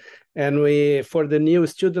 Yes, and we, for the new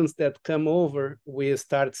students that come over, we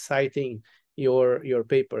start citing your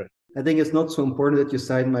paper. I think it's not so important that you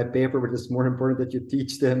cite my paper, but it's more important that you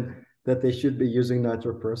teach them that they should be using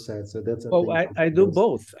nitroprusside. So that's. I do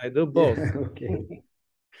both. I do both. Yeah, okay.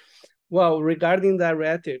 Well, regarding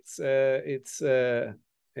diuretics,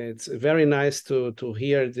 it's very nice to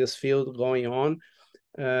hear this field going on.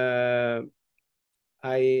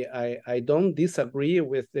 I don't disagree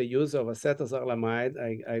with the use of acetazolamide.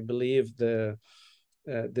 I believe the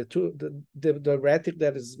diuretic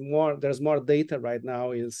that is there's more data right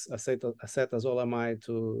now is acetazolamide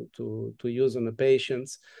to use on the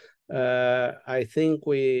patients. I think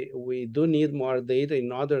we do need more data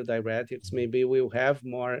in other diuretics. Maybe we'll have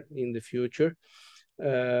more in the future.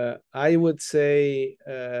 I would say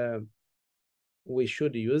we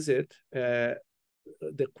should use it.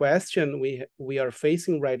 The question we are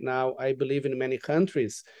facing right now, I believe in many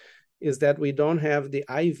countries, is that we don't have the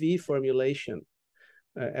IV formulation.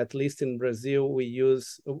 At least in Brazil,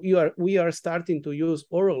 we are starting to use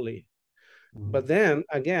orally. But then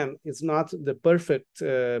again, it's not the perfect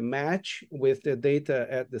match with the data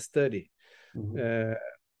at the study.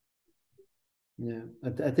 Yeah,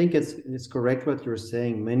 I think it's correct what you're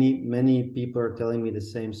saying. Many people are telling me the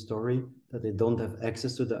same story, that they don't have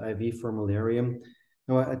access to the IV formularium.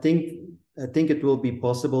 Now, I think it will be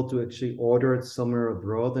possible to actually order it somewhere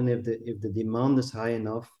abroad, and if the demand is high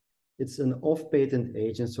enough, it's an off-patent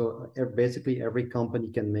agent, so basically every company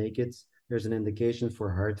can make it. There's an indication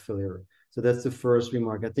for heart failure. So that's the first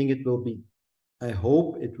remark. I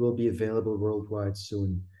hope it will be available worldwide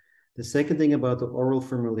soon. The second thing about the oral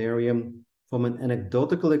formularium, from an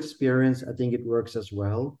anecdotal experience, I think it works as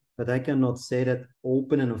well, but I cannot say that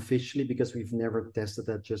open and officially because we've never tested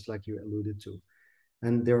that, just like you alluded to.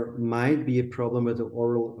 And there might be a problem with the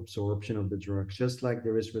oral absorption of the drug, just like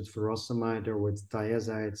there is with furosemide or with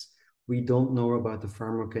thiazides. We don't know about the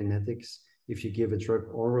pharmacokinetics if you give a drug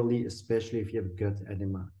orally, especially if you have gut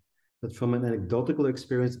edema. But from an anecdotal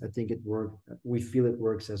experience, I think it worked. We feel it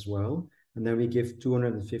works as well. And then we give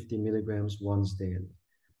 250 milligrams once daily.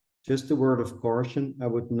 Just a word of caution, I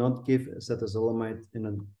would not give acetazolamide in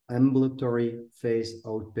an ambulatory phase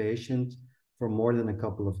outpatient for more than a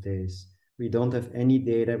couple of days. We don't have any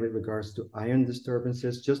data with regards to iron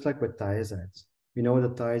disturbances, just like with thiazides. We know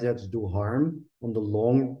that thiazides do harm on the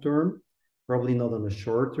long term, probably not on the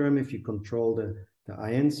short term if you control the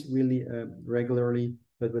ions really regularly,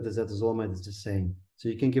 but with acetazolamide it's the same. So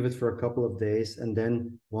you can give it for a couple of days, and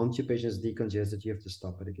then once your patient is decongested, you have to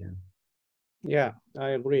stop it again. Yeah, I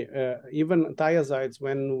agree. Even thiazides,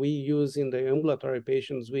 when we use in the ambulatory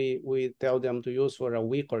patients, we tell them to use for a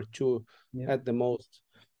week or two at the most,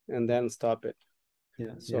 and then stop it.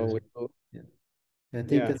 Yeah. So I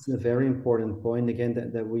think that's a very important point again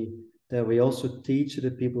that we also teach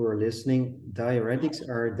the people who are listening. Diuretics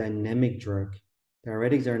are a dynamic drug.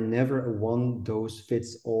 Diuretics are never a one dose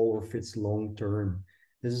fits all or fits long term.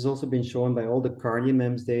 This has also been shown by all the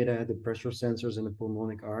CardioMEMS data, the pressure sensors in the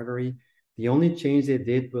pulmonic artery. The only change they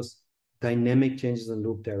did was dynamic changes in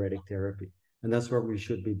loop diuretic therapy. And that's what we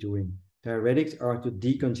should be doing. Diuretics are to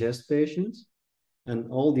decongest patients, and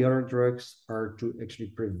all the other drugs are to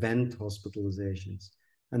actually prevent hospitalizations.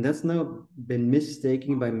 And that's now been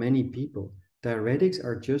mistaken by many people. Diuretics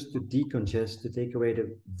are just to decongest, to take away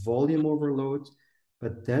the volume overload,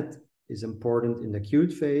 but that is important in the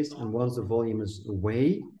acute phase. And once the volume is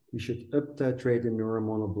away, we should up-titrate the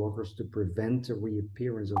neuromonal blockers to prevent the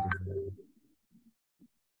reappearance of the volume.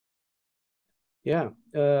 Yeah.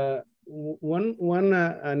 One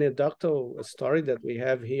anecdotal story that we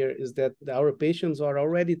have here is that our patients are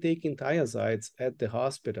already taking thiazides at the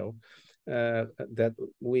hospital, that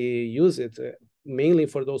we use it mainly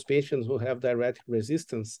for those patients who have diuretic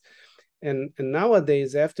resistance. And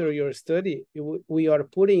nowadays, after your study, we are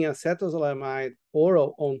putting acetazolamide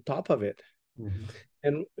oral on top of it.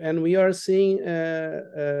 Mm-hmm. And we are seeing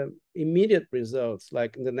immediate results,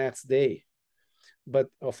 like the next day. But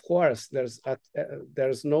of course,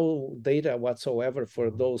 there's no data whatsoever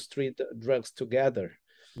for those three drugs together.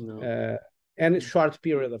 No. And a short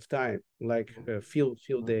period of time, like a few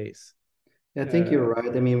days. I think you're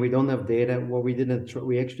right. I mean, we don't have data. What we didn't,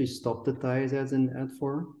 we actually stopped the thiazides in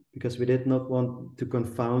ADVOR because we did not want to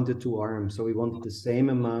confound the two arms. So we wanted the same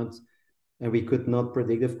amount, and we could not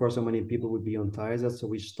predict, of course, how many people would be on thiazides. So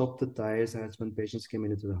we stopped the thiazides when patients came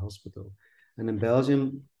into the hospital. And in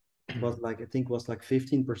Belgium, was like, I think was like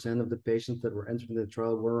 15% of the patients that were entering the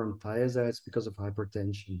trial were on thiazides because of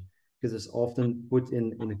hypertension, because it's often put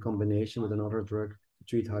in a combination with another drug to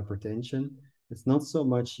treat hypertension. It's not so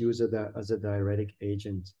much used as a diuretic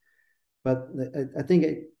agent. But I think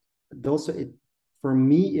for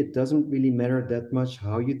me, it doesn't really matter that much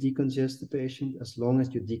how you decongest the patient, as long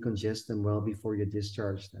as you decongest them well before you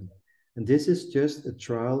discharge them. And this is just a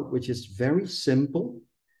trial which is very simple,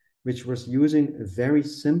 which was using a very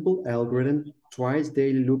simple algorithm, twice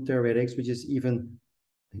daily loop diuretics, which is even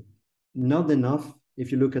not enough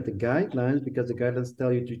if you look at the guidelines, because the guidelines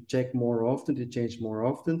tell you to check more often, to change more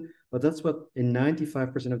often. But that's what in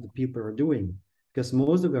 95% of the people are doing, because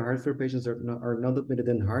most of the heart failure patients are not admitted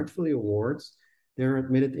in heart failure wards. They're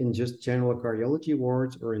admitted in just general cardiology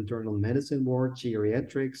wards or internal medicine wards,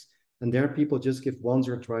 geriatrics, and there people just give once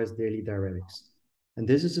or twice daily diuretics. And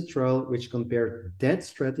this is a trial which compared that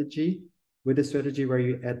strategy with a strategy where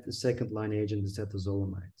you add the second line agent,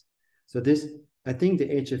 acetazolamide. So this, I think the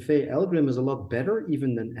HFA algorithm is a lot better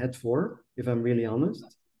even than ADVOR, if I'm really honest,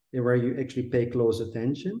 where you actually pay close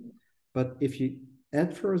attention. But if you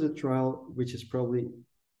ADVOR is a trial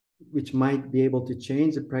which might be able to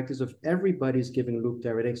change the practice of everybody's giving loop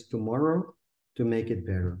diuretics tomorrow to make it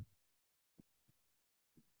better.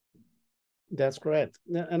 That's correct.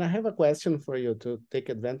 And I have a question for you to take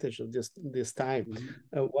advantage of this time.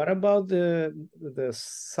 Mm-hmm. What about the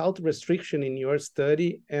salt restriction in your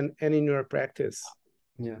study and in your practice?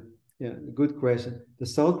 Yeah, good question. The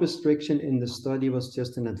salt restriction in the study was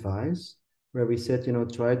just an advice where we said,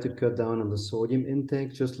 try to cut down on the sodium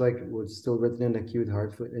intake, just like what's still written in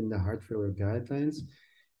the heart failure guidelines.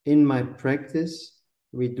 In my practice,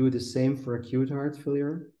 we do the same for acute heart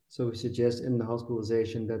failure. So we suggest in the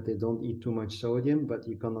hospitalization that they don't eat too much sodium, but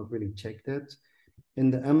you cannot really check that.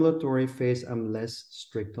 In the ambulatory phase, I'm less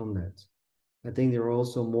strict on that. I think there are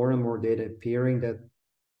also more and more data appearing that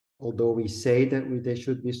although we say that they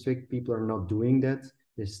should be strict, people are not doing that.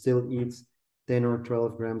 They still eat 10 or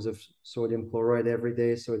 12 grams of sodium chloride every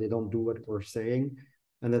day, so they don't do what we're saying.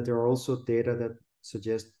 And that there are also data that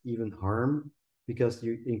suggest even harm because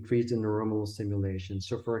you increase the neuronal stimulation.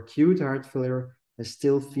 So for acute heart failure, I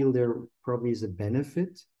still feel there probably is a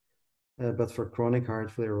benefit, but for chronic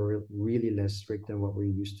heart failure, we're really less strict than what we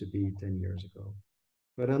used to be 10 years ago.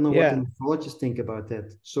 But I don't know what the nephrologists think about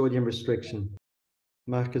that sodium restriction.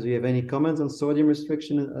 Marcus, do you have any comments on sodium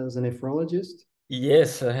restriction as a nephrologist?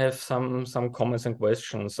 Yes, I have some comments and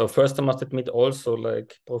questions. So first, I must admit also,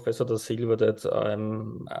 like Professor Da-Silva, that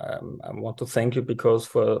I want to thank you because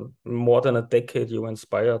for more than a decade, you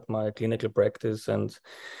inspired my clinical practice, and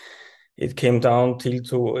it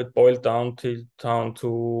boiled down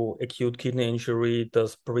to acute kidney injury.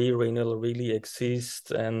 Does pre-renal really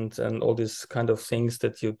exist, and all these kind of things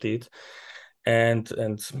that you did. And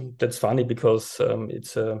that's funny because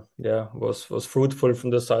it's was fruitful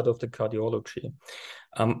from the side of the cardiology.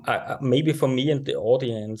 Maybe for me and the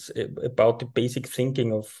audience about the basic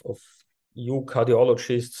thinking of you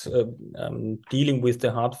cardiologists dealing with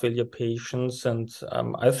the heart failure patients, and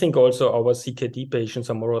I think also our CKD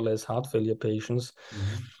patients are more or less heart failure patients.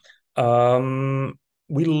 Mm-hmm.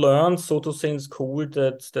 We learned, so to say, in school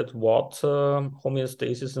that water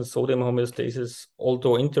homeostasis and sodium homeostasis,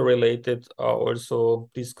 although interrelated, are also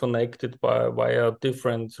disconnected via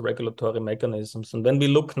different regulatory mechanisms. And when we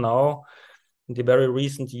look now in the very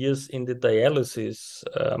recent years in the dialysis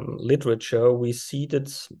literature, we see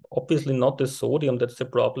that obviously not the sodium that's the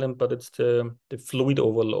problem, but it's the fluid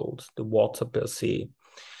overload, the water per se.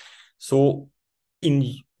 So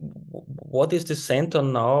what is the center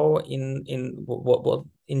now in what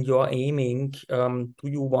in your aiming? Do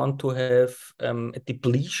you want to have a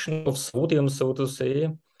depletion of sodium, so to say,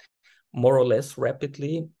 more or less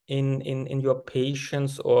rapidly in your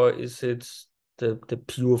patients, or is it the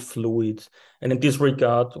pure fluid? And in this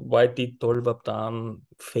regard, why did tolvaptan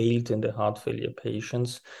failed in the heart failure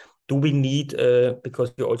patients? do we need,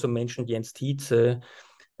 because you also mentioned Jens Tietze,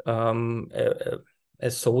 a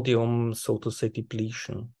sodium, so to say,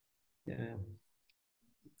 depletion? Yeah,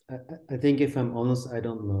 I think if I'm honest, I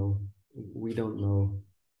don't know. We don't know.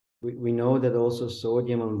 We know that also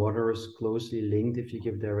sodium and water is closely linked if you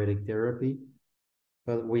give diuretic therapy,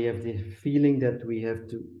 but we have the feeling that we have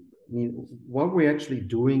to, I mean, what we're actually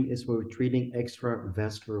doing is we're treating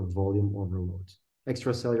extravascular volume overload,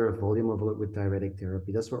 extracellular volume overload with diuretic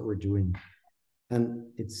therapy. That's what we're doing. And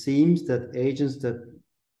it seems that agents that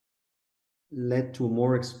led to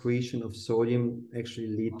more excretion of sodium actually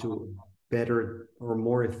lead to better or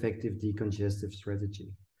more effective decongestive strategy.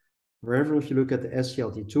 However, if you look at the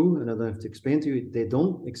SGLT2, and I don't have to explain to you, they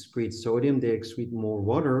don't excrete sodium, they excrete more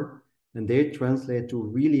water, and they translate to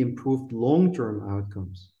really improved long-term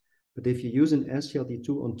outcomes. But if you use an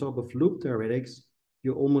SGLT2 on top of loop diuretics,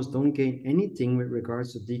 you almost don't gain anything with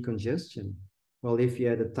regards to decongestion. Well, if you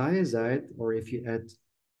add a thiazide or if you add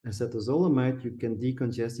acetazolamide, you can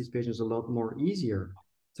decongest these patients a lot more easier.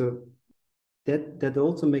 So that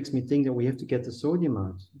also makes me think that we have to get the sodium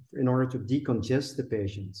out in order to decongest the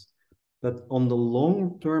patients. But on the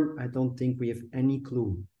long term, I don't think we have any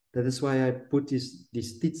clue. That is why I put this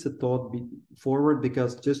Tietze thought forward,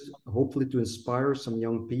 because just hopefully to inspire some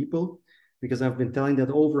young people, because I've been telling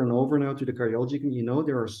that over and over now to the cardiology community, you know,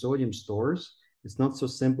 there are sodium stores. It's not so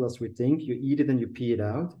simple as we think. You eat it and you pee it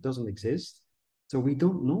out. It doesn't exist. So we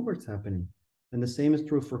don't know what's happening. And the same is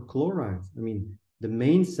true for chloride. I mean, the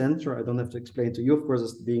main sensor, I don't have to explain to you, of course,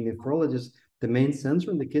 as being a nephrologist, the main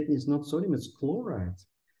sensor in the kidney is not sodium, it's chloride.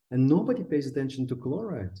 And nobody pays attention to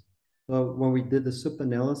chloride. Well, when we did the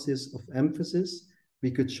sub-analysis of emphasis,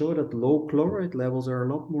 we could show that low chloride levels are a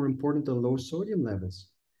lot more important than low sodium levels.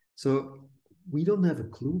 So we don't have a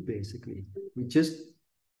clue, basically.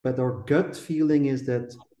 But our gut feeling is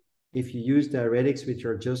that if you use diuretics, which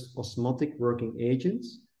are just osmotic working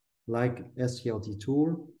agents, like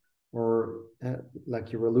SGLT2 or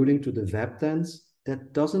like you're alluding to the vaptans,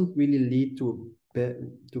 that doesn't really lead to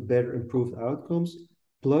better improved outcomes.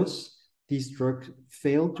 Plus, these drugs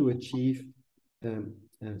fail to achieve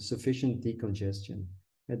sufficient decongestion.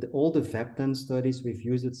 And all the vaptan studies we've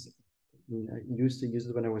used, I used to use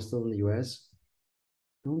it when I was still in the US,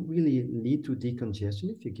 don't really lead to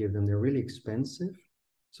decongestion if you give them. They're really expensive.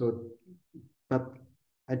 So, but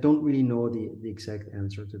I don't really know the exact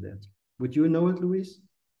answer to that. Would you know it, Luís?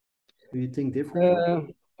 Do you think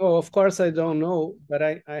differently? Oh, of course I don't know, but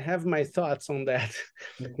I have my thoughts on that.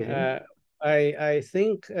 Okay. I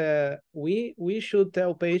think we should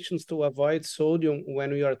tell patients to avoid sodium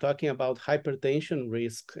when we are talking about hypertension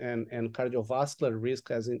risk and cardiovascular risk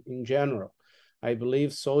as in general. I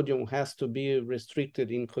believe sodium has to be restricted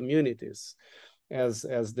in communities, as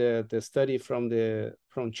the study from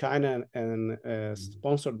China and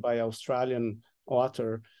sponsored by Australian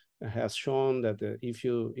author has shown that if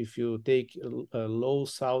you take a low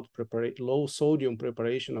sodium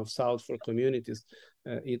preparation of salt for communities,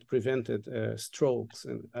 it prevented strokes,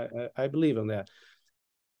 and I believe in that.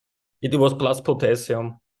 It was plus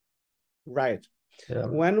potassium. Right. Yeah.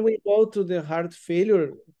 When we go to the heart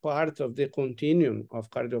failure part of the continuum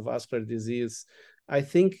of cardiovascular disease, I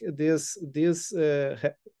think there is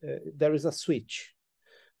a switch,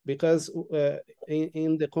 because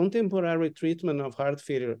in the contemporary treatment of heart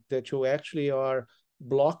failure, that you actually are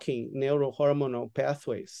blocking neurohormonal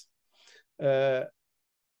pathways,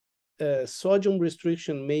 sodium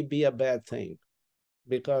restriction may be a bad thing,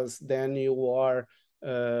 because then you are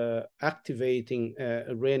activating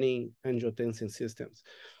renin-angiotensin systems.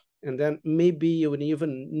 And then maybe you would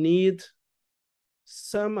even need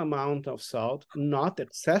some amount of salt, not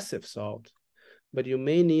excessive salt, but you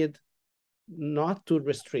may need not to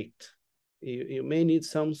restrict. You may need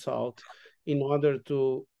some salt in order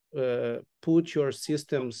to put your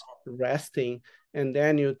systems resting, and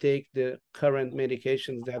then you take the current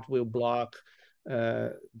medications that will block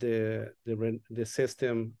the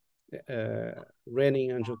system,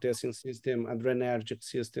 renin-angiotensin system, adrenergic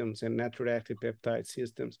systems, and natriuretic peptide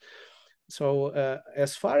systems. So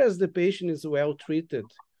as far as the patient is well treated,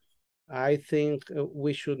 I think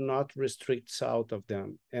we should not restrict salt of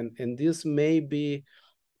them. And this may be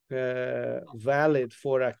valid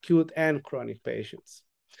for acute and chronic patients.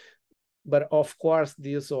 But of course,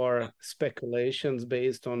 these are speculations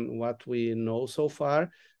based on what we know so far.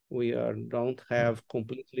 We don't have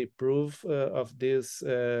completely proof of this.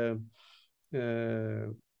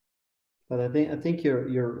 But I think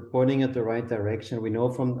you're pointing at the right direction. We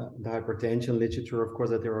know from the hypertension literature, of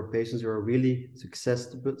course, that there are patients who are really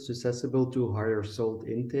susceptible to higher salt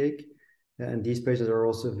intake, and these patients are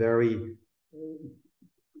also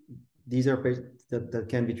these are that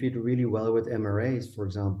can be treated really well with MRAs, for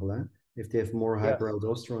example, if they have more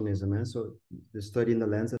hyperaldosteronism. So the study in the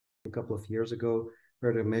Lancet a couple of years ago,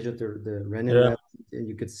 where they measured the renin levels, and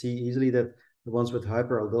you could see easily that the ones with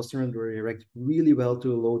hyperaldosteronism were react really well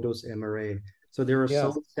to a low dose MRA. So there are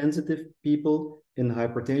some sensitive people in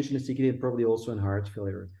hypertension and CKD, and probably also in heart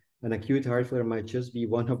failure. And acute heart failure might just be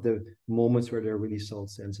one of the moments where they're really salt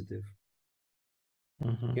sensitive.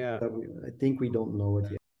 But I think we don't know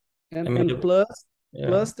it yet. And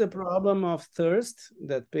plus the problem of thirst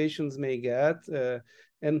that patients may get,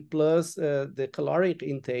 and plus the caloric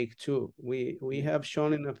intake too. We have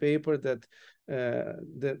shown in a paper that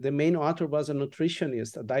the main author was a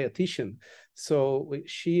nutritionist, a dietitian. So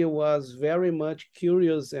she was very much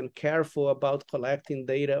curious and careful about collecting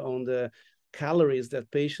data on the calories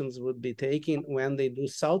that patients would be taking when they do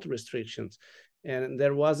salt restrictions. And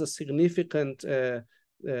there was a significant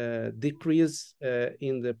decrease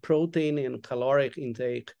in the protein and caloric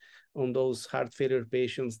intake on those heart failure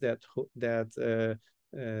patients that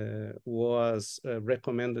was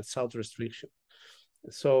recommended salt restriction.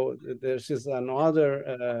 So this is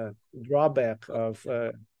another drawback of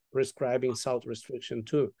prescribing salt restriction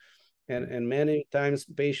too. And many times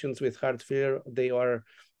patients with heart failure, they are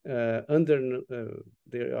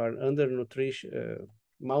undernutrition,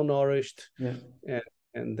 malnourished,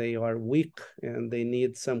 and they are weak, and they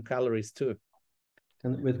need some calories too.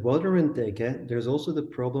 And with water intake, there's also the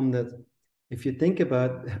problem that if you think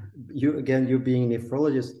about you being a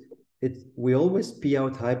nephrologist, we always pee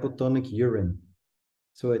out hypotonic urine.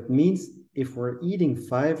 So it means if we're eating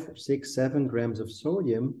 5, 6, 7 grams of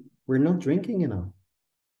sodium, we're not drinking enough.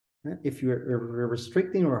 If we're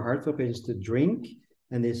restricting our heart failure patients to drink,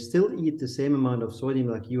 and they still eat the same amount of sodium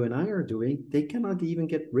like you and I are doing, they cannot even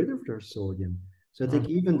get rid of their sodium. So I think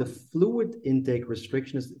even the fluid intake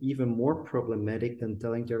restriction is even more problematic than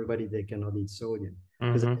telling to everybody they cannot eat sodium.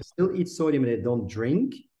 Because if they still eat sodium and they don't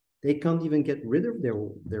drink, they can't even get rid of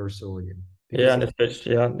their sodium. And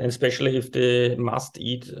especially if they must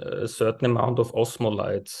eat a certain amount of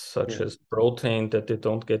osmolytes, such as protein, that they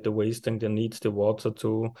don't get the wasting, they need the water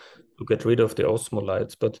to get rid of the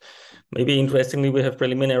osmolytes. But maybe interestingly, we have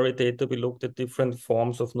preliminary data. We looked at different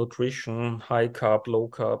forms of nutrition, high carb, low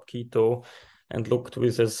carb, keto, and looked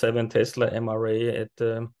with a 7 Tesla MRA at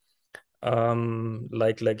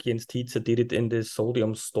like Jens Tietze did it in the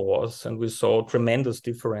sodium stores, and we saw tremendous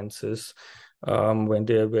differences when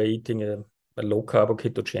they were eating a low carb or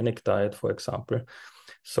ketogenic diet, for example.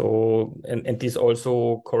 So, and this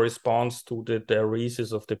also corresponds to the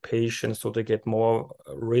diuresis of the patient, so they get more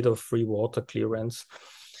rid of free water clearance.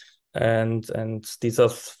 And these are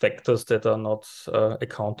factors that are not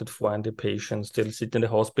accounted for in the patients. They'll sit in the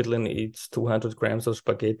hospital and eat 200 grams of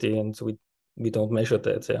spaghetti, and so we don't measure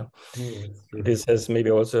that. This has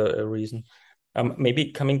maybe also a reason.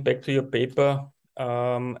 Maybe coming back to your paper,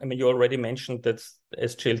 I mean, you already mentioned that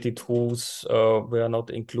SGLT2s were not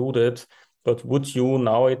included, but would you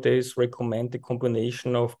nowadays recommend the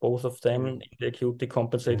combination of both of them in the acute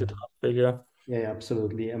decompensated heart failure? Yeah,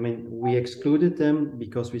 absolutely. I mean, we excluded them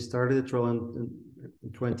because we started the trial in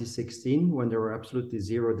 2016 when there were absolutely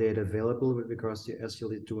zero data available with regards to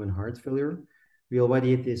SGLT2 and heart failure. We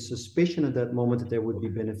already had a suspicion at that moment that they would be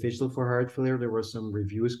beneficial for heart failure. There were some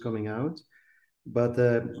reviews coming out, but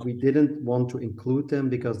we didn't want to include them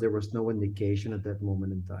because there was no indication at that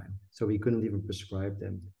moment in time. So we couldn't even prescribe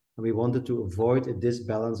them. And we wanted to avoid a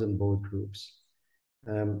disbalance in both groups.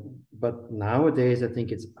 But nowadays, I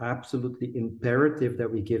think it's absolutely imperative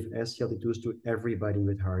that we give SGLT2s to everybody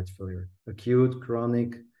with heart failure, acute,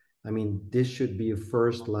 chronic. I mean, this should be a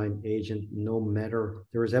first-line agent, no matter.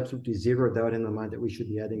 There is absolutely zero doubt in my mind that we should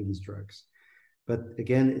be adding these drugs. But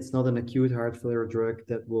again, it's not an acute heart failure drug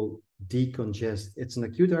that will decongest. It's an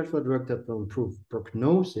acute heart failure drug that will improve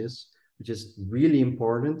prognosis, which is really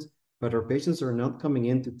important. But our patients are not coming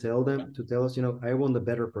in to tell us, you know, I want a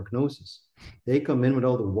better prognosis. They come in with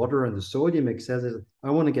all the water and the sodium excess. I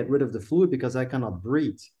want to get rid of the fluid because I cannot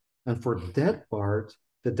breathe. And for that part,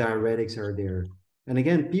 the diuretics are there. And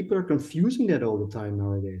again, people are confusing that all the time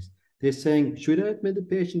nowadays. They're saying, should I admit a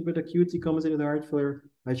patient with acute decompensated heart failure?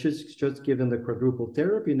 I should just give them the quadruple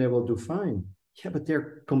therapy and they will do fine. Yeah, but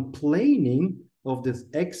they're complaining of this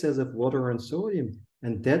excess of water and sodium.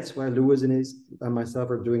 And that's why Luís and myself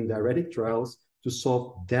are doing diuretic trials to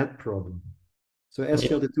solve that problem. So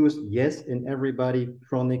SGLT2s, yes, in everybody,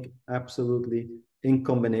 chronic, absolutely, in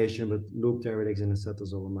combination with loop diuretics and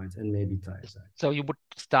acetazolamide and maybe thiazide. So you would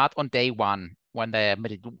start on day one when they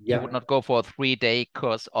admitted. You would not go for a 3-day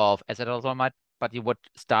course of acetazolamide, but you would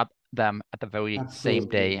start them at the very same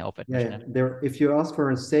day of admission. If you ask for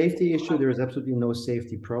a safety issue, there is absolutely no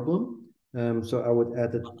safety problem. So I would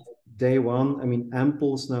add it day one. I mean,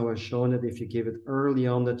 Amples now has shown that if you give it early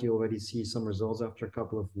on, that you already see some results after a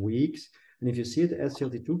couple of weeks. And if you see the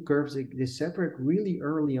SGLT2 curves, they separate really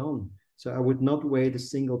early on. So I would not wait a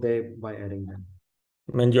single day by adding them.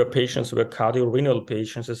 I mean, your patients were cardiorenal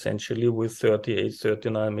patients, essentially, with 38,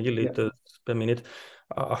 39 milliliters per minute.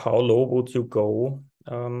 How low would you go?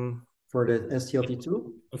 For the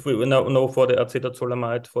SGLT2? No, for the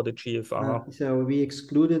acetazolamide, for the GFR. So we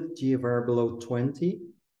excluded GFR below 20,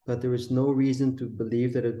 but there is no reason to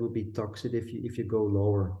believe that it will be toxic if you go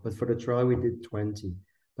lower. But for the trial, we did 20.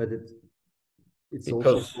 But it's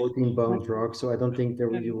also a protein-bound drug, so I don't think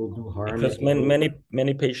that you will do harm. Because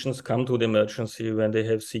many patients come to the emergency when they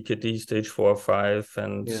have CKD stage 4 or 5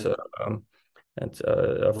 and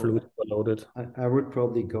are fluid overloaded. I would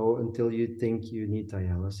probably go until you think you need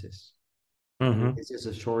dialysis. This is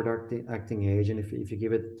a short-acting agent. If you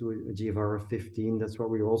give it to a GFR of 15, that's what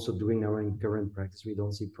we're also doing now in current practice. We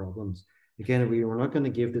don't see problems. Again, we're not going to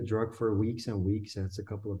give the drug for weeks and weeks. That's a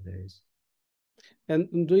couple of days.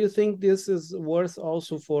 And do you think this is worth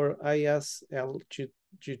also for ISLG2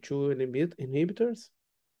 inhibitors?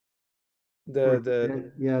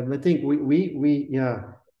 Yeah, I think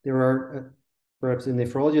there are perhaps the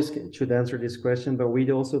nephrologist should answer this question, but we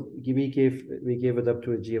gave it up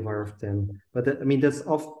to a GFR of 10. But I mean that's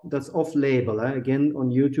off label. Again, on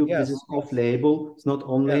YouTube, this is off label. It's not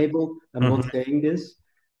on label. I'm not saying this,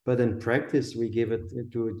 but in practice, we give it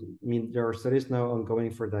to. I mean, there are studies now ongoing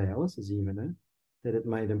for dialysis, even that it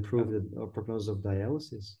might improve the prognosis of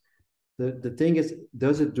dialysis. The thing is,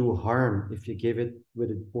 does it do harm if you give it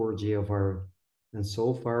with a poor GFR? And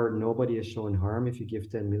so far, nobody has shown harm if you give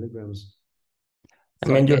 10 milligrams. I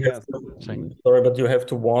mean, you have but you have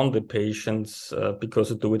to warn the patients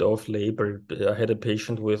because you do it off label. I had a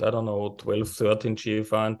patient with, I don't know, 12, 13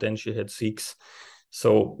 GFR, and then she had 6.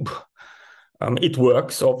 So it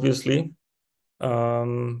works, obviously,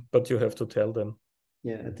 but you have to tell them.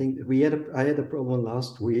 Yeah, I think I had a problem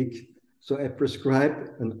last week. So I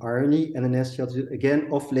prescribed an ARNI and an SGLT2, again,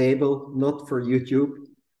 off label, not for YouTube.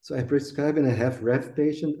 So I prescribed in a HFrEF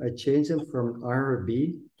patient. I changed them from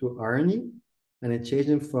RB to ARNI, and I changed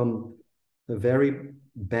them from a very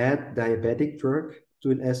bad diabetic drug to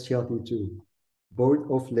an SGLT2, both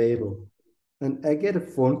off label. And I get a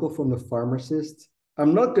phone call from the pharmacist.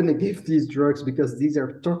 I'm not going to give these drugs because these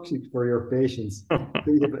are toxic for your patients.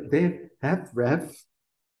 They have HFrEF,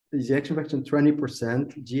 ejection fraction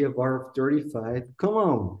 20%, GFR of 35. Come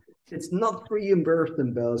on, it's not reimbursed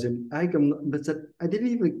in Belgium.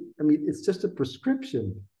 It's just a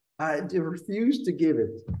prescription. I refuse to give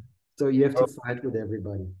it. So you have to fight with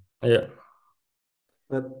everybody. Yeah.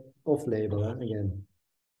 But off-label, again.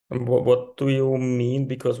 What do you mean?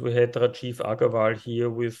 Because we had Rajiv Agarwal here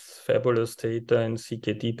with fabulous data in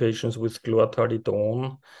CKD patients with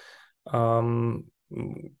chlortalidone.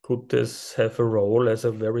 Could this have a role as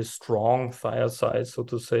a very strong thiazide, so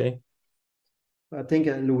to say? I think,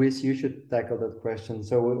 Luís, you should tackle that question.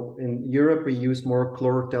 So in Europe, we use more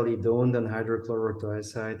chlortalidone than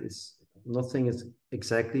hydrochlorothiazide. Nothing is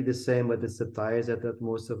exactly the same, but it's the thiazide that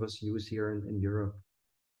most of us use here in Europe.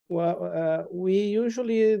 Well, we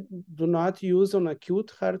usually do not use on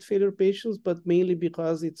acute heart failure patients, but mainly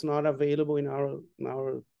because it's not available in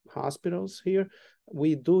our hospitals here.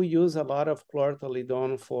 We do use a lot of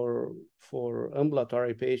chlortalidone for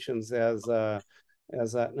ambulatory patients as an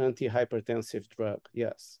antihypertensive drug.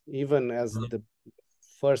 Yes, even as the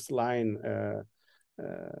first line,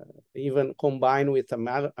 even combined with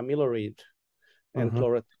amiloride and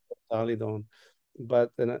chlortalidone,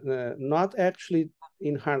 but not actually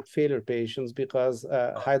in heart failure patients, because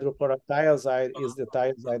hydrochlorothiazide is the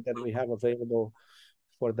thiazide that we have available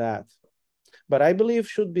for that. But I believe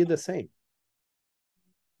should be the same.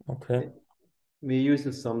 Okay. We use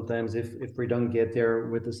it sometimes if we don't get there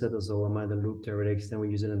with the acetazolamide and loop diuretics, then we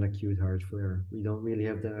use it in acute heart failure. We don't really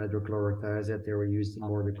have the hydrochlorothiazide there. We use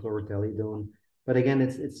more the chlortalidone. But again,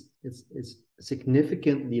 it's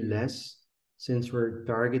significantly less since we're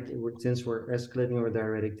escalating our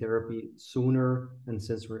diuretic therapy sooner, and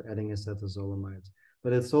since we're adding acetazolamide.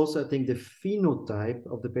 But it's also, I think, the phenotype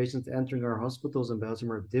of the patients entering our hospitals in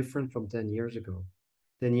Belgium are different from 10 years ago.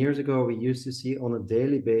 10 years ago, we used to see on a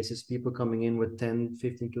daily basis people coming in with 10,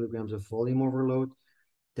 15 kilograms of volume overload.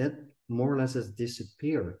 That more or less has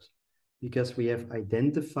disappeared because we have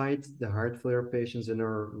identified the heart failure patients in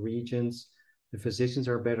our regions. The physicians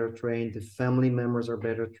are better trained. The family members are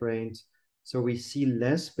better trained. So we see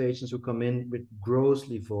less patients who come in with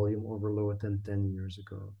grossly volume overload than 10 years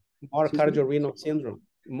ago. More cardiorenal syndrome.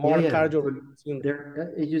 Cardiorenal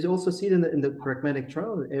syndrome. You also see it in the pragmatic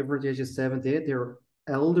trial. The average age is 78. They're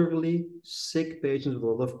elderly, sick patients with a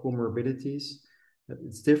lot of comorbidities.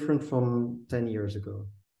 It's different from 10 years ago.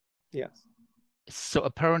 Yes. So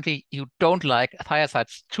apparently you don't like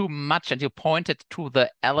thiazides too much, and you pointed to the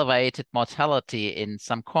elevated mortality in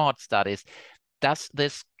some cohort studies. Does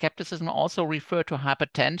this skepticism also refer to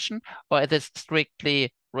hypertension, or is it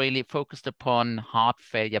strictly really focused upon heart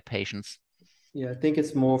failure patients? Yeah, I think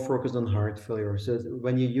it's more focused on heart failure. So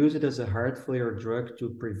when you use it as a heart failure drug to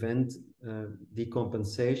prevent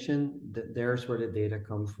decompensation, there's where the data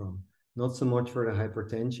come from. Not so much for the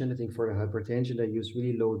hypertension. I think for the hypertension, they use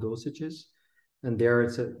really low dosages. And there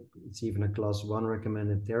it's even a class 1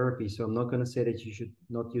 recommended therapy. So I'm not going to say that you should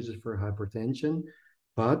not use it for hypertension.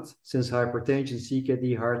 But since hypertension,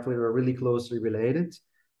 CKD, heart failure are really closely related,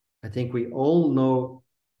 I think we all know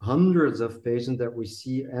hundreds of patients that we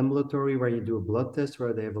see ambulatory where you do a blood test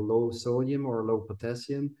where they have a low sodium or low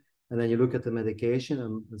potassium, and then you look at the medication,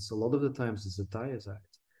 and it's a lot of the times it's a thiazide.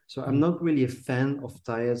 So I'm not really a fan of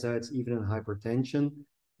thiazides even in hypertension,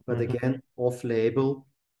 but again, off-label,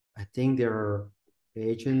 I think there are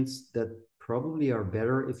agents that probably are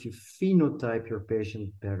better if you phenotype your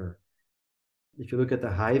patient better. If you look at the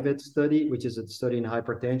HIVET study, which is a study in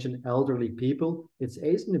hypertension, elderly people, it's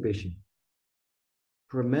ACE inhibition.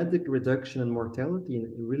 Dramatic reduction in mortality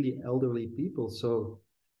in really elderly people. So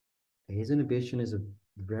ACE inhibition is a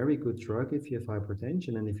very good drug if you have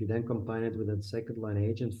hypertension. And if you then combine it with a second-line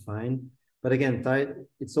agent, fine. But again,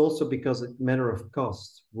 it's also because it's a matter of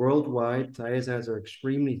cost. Worldwide, thiazides are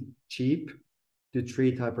extremely cheap to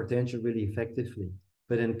treat hypertension really effectively.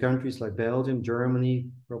 But in countries like Belgium, Germany,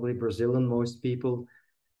 probably Brazil and most people,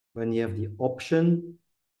 when you have the option,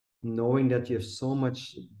 knowing that you have so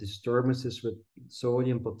much disturbances with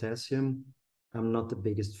sodium, potassium, I'm not the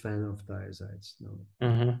biggest fan of thiazides,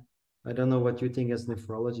 no. I don't know what you think as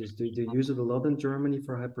nephrologists. Do you use it a lot in Germany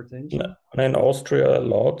for hypertension? In Austria, a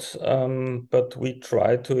lot, but we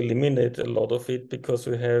try to eliminate a lot of it because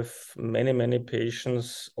we have many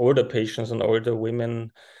patients, older patients and older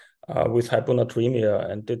women with hyponatremia,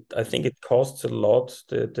 and I think it costs a lot,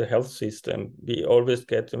 the health system. We always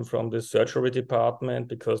get them from the surgery department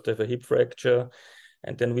because they have a hip fracture,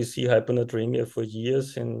 and then we see hyponatremia for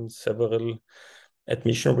years in several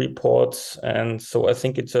admission reports, and so I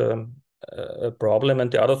think it's a problem.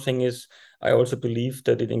 And the other thing is, I also believe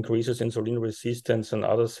that it increases insulin resistance and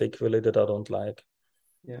other sequelae that I don't like.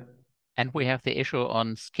 Yeah. And we have the issue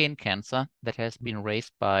on skin cancer that has been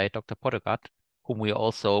raised by Dr. Pottegaard, whom we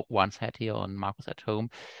also once had here on Markus at Home,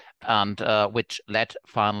 and which led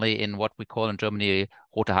finally in what we call in Germany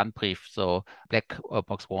Rote Handbrief, so black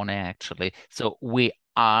box warning actually. So we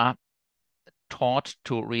are taught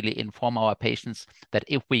to really inform our patients that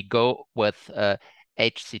if we go with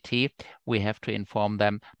HCT, we have to inform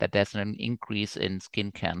them that there's an increase in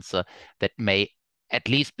skin cancer that may at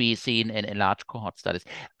least be seen in large cohort studies.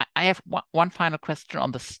 I have one final question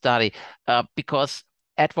on the study, because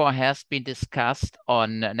ADVOR has been discussed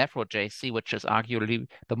on NephroJC, which is arguably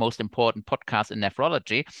the most important podcast in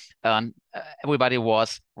nephrology. Everybody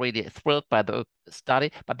was really thrilled by the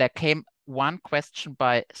study, but there came one question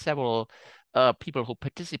by several people who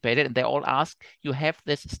participated, and they all asked, you have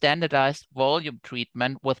this standardized volume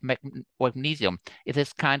treatment with magnesium. Is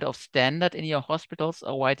this kind of standard in your hospitals,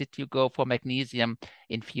 or why did you go for magnesium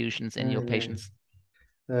infusions in your patients?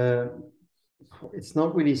 It's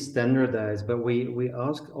not really standardized, but we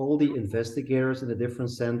asked all the investigators in the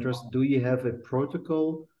different centers, do you have a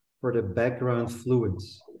protocol for the background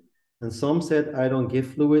fluids? And some said, I don't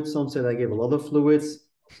give fluids. Some said, I give a lot of fluids.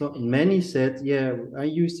 So many said, yeah, I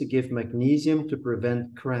used to give magnesium to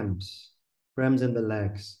prevent cramps in the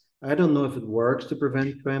legs. I don't know if it works to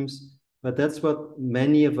prevent cramps, but that's what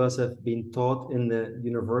many of us have been taught in the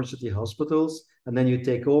university hospitals. And then you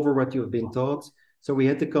take over what you've been taught. So we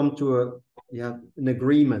had to come to an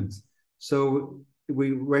agreement. So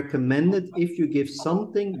we recommended if you give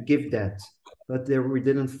something, give that. But we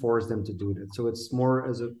didn't force them to do that. So it's more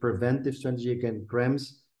as a preventive strategy against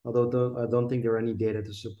cramps, although I don't think there are any data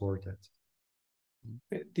to support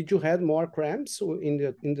that. Did you have more cramps in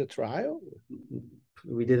the trial?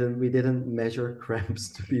 We didn't measure cramps,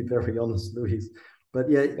 to be very honest, Luís. But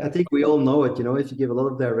yeah, I think we all know it. You know, if you give a lot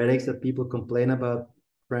of diuretics, that people complain about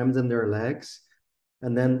cramps in their legs.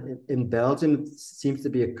 And then in Belgium, it seems to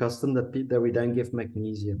be a custom that we then give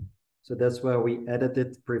magnesium. So that's why we added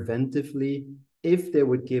it preventively. If they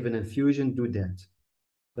would give an infusion, do that.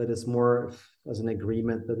 But it's more as an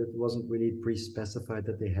agreement, but it wasn't really pre-specified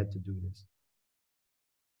that they had to do this.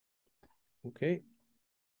 Okay.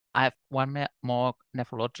 I have one more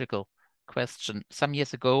nephrological question. Some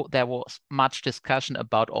years ago, there was much discussion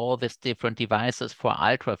about all these different devices for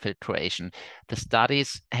ultrafiltration. The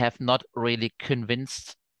studies have not really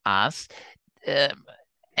convinced us.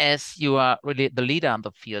 As you are really the leader in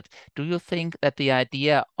the field, do you think that the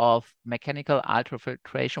idea of mechanical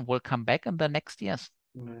ultrafiltration will come back in the next years?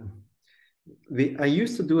 I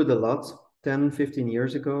used to do it a lot 10, 15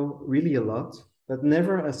 years ago, really a lot, but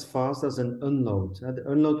never as fast as an unload. The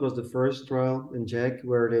unload was the first trial in Genk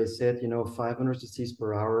where they said, 500 cc's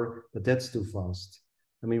per hour, but that's too fast.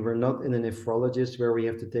 I mean, we're not in a nephrologist where we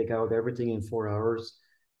have to take out everything in 4 hours.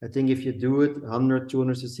 I think if you do it 100,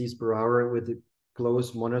 200 cc's per hour with the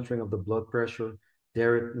close monitoring of the blood pressure,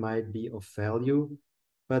 there it might be of value.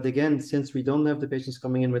 But again, since we don't have the patients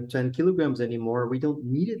coming in with 10 kilograms anymore, we don't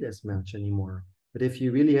need it as much anymore. But if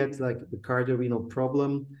you really had like the cardiorenal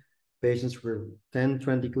problem, patients were 10,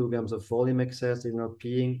 20 kilograms of volume excess, they're not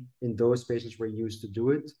peeing, in those patients were used to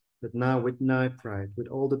do it. But now with nitrite, with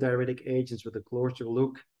all the diuretic agents, with a closer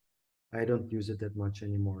look, I don't use it that much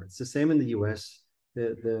anymore. It's the same in the US.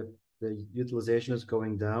 The utilization is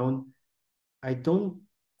going down. I don't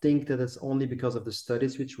think that it's only because of the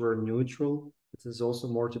studies which were neutral. It is also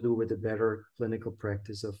more to do with the better clinical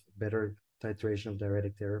practice of better titration of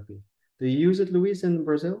diuretic therapy. Do you use it, Luís, in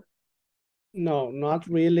Brazil? No, not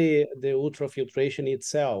really the ultrafiltration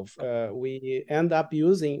itself. We end up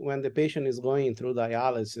using when the patient is going through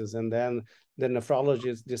dialysis, and then the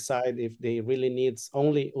nephrologist decide if they really needs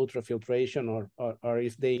only ultrafiltration or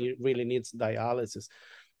if they really needs dialysis,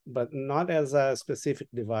 but not as a specific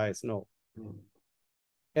device, no.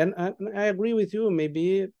 And I agree with you,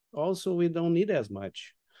 maybe also we don't need as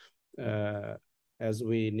much as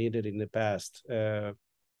we needed in the past.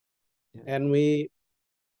 And we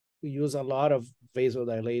use a lot of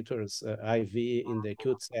vasodilators, IV in the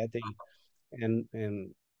acute setting,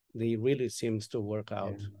 and they really seems to work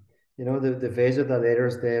out. Yeah. The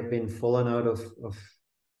vasodilators, they have been fallen out of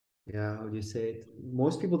how do you say it?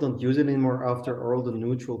 Most people don't use it anymore after all the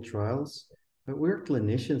neutral trials, but we're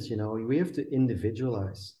clinicians, we have to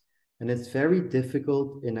individualize. And it's very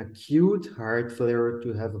difficult in acute heart failure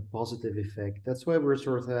to have a positive effect. That's why we're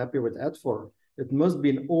sort of happy with ADVOR. It must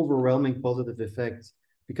be an overwhelming positive effect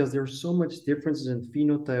because there are so much differences in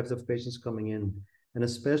phenotypes of patients coming in. And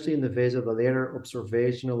especially in the vasodilator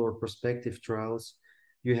observational or prospective trials,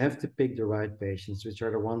 you have to pick the right patients, which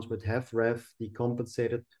are the ones with HFrEF,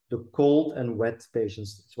 decompensated, the cold and wet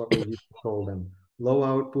patients. That's what we used to call them. Low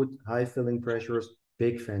output, high filling pressures,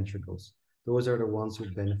 big ventricles. Those are the ones who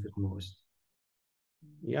benefit most.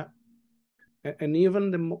 Yeah. And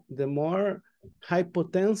even the more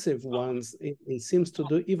hypotensive ones, it seems to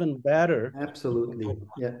do even better. Absolutely.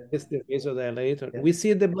 Yeah. It's the vasodilator. Yeah. We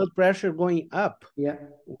see the blood pressure going up. Yeah.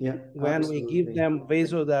 Yeah. When absolutely. we give them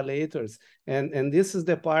vasodilators. And this is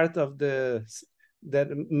the part of that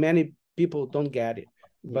many people don't get it.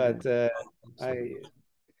 But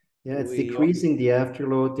it's decreasing the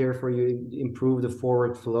afterload, therefore you improve the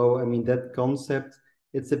forward flow. I mean, that concept,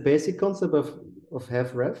 it's a basic concept of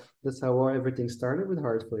HFrEF. That's how everything started with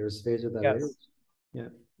heart failures, vasodilators. Yes. Yeah.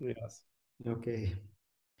 Yes. Okay.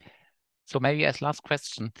 So maybe as last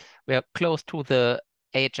question, we are close to the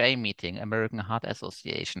AHA meeting, American Heart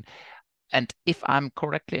Association. And if I'm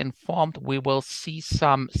correctly informed, we will see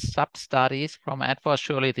some sub-studies from ADVOR.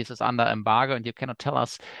 Surely this is under embargo and you cannot tell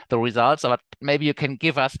us the results, but maybe you can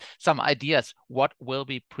give us some ideas what will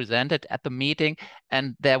be presented at the meeting.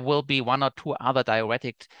 And there will be 1 or 2 other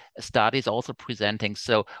diuretic studies also presenting.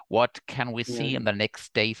 So what can we see in the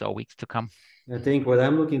next days or weeks to come? I think what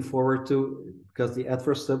I'm looking forward to, because the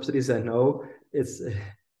ADVOR subsidies, I know,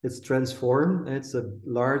 it's transformed. It's the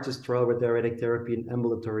largest trial with diuretic therapy in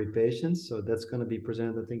ambulatory patients. So that's going to be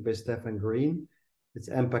presented, I think, by Stefan Green. It's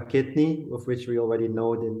EMPA kidney, of which we already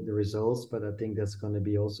know the results, but I think that's going to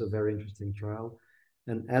be also a very interesting trial.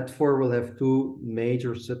 And ADVOR will have 2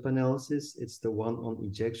 major sub-analyses. It's the one on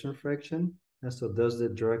ejection fraction. And so does the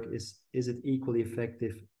drug, is it equally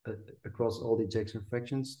effective across all the ejection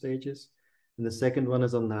fraction stages? And the second one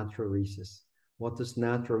is on natriuresis. What does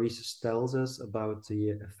natriuresis tells us about the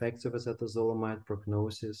effects of acetazolamide,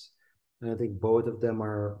 prognosis? And I think both of them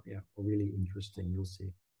are really interesting. You'll see.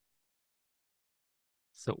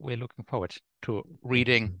 So we're looking forward to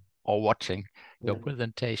reading or watching your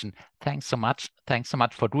presentation. Thanks so much. Thanks so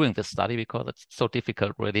much for doing this study, because it's so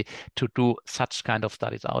difficult really to do such kind of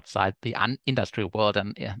studies outside the industry world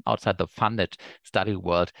and outside the funded study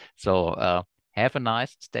world. So have a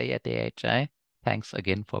nice stay at the AHA. Thanks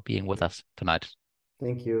again for being with us tonight.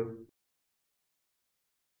 Thank you.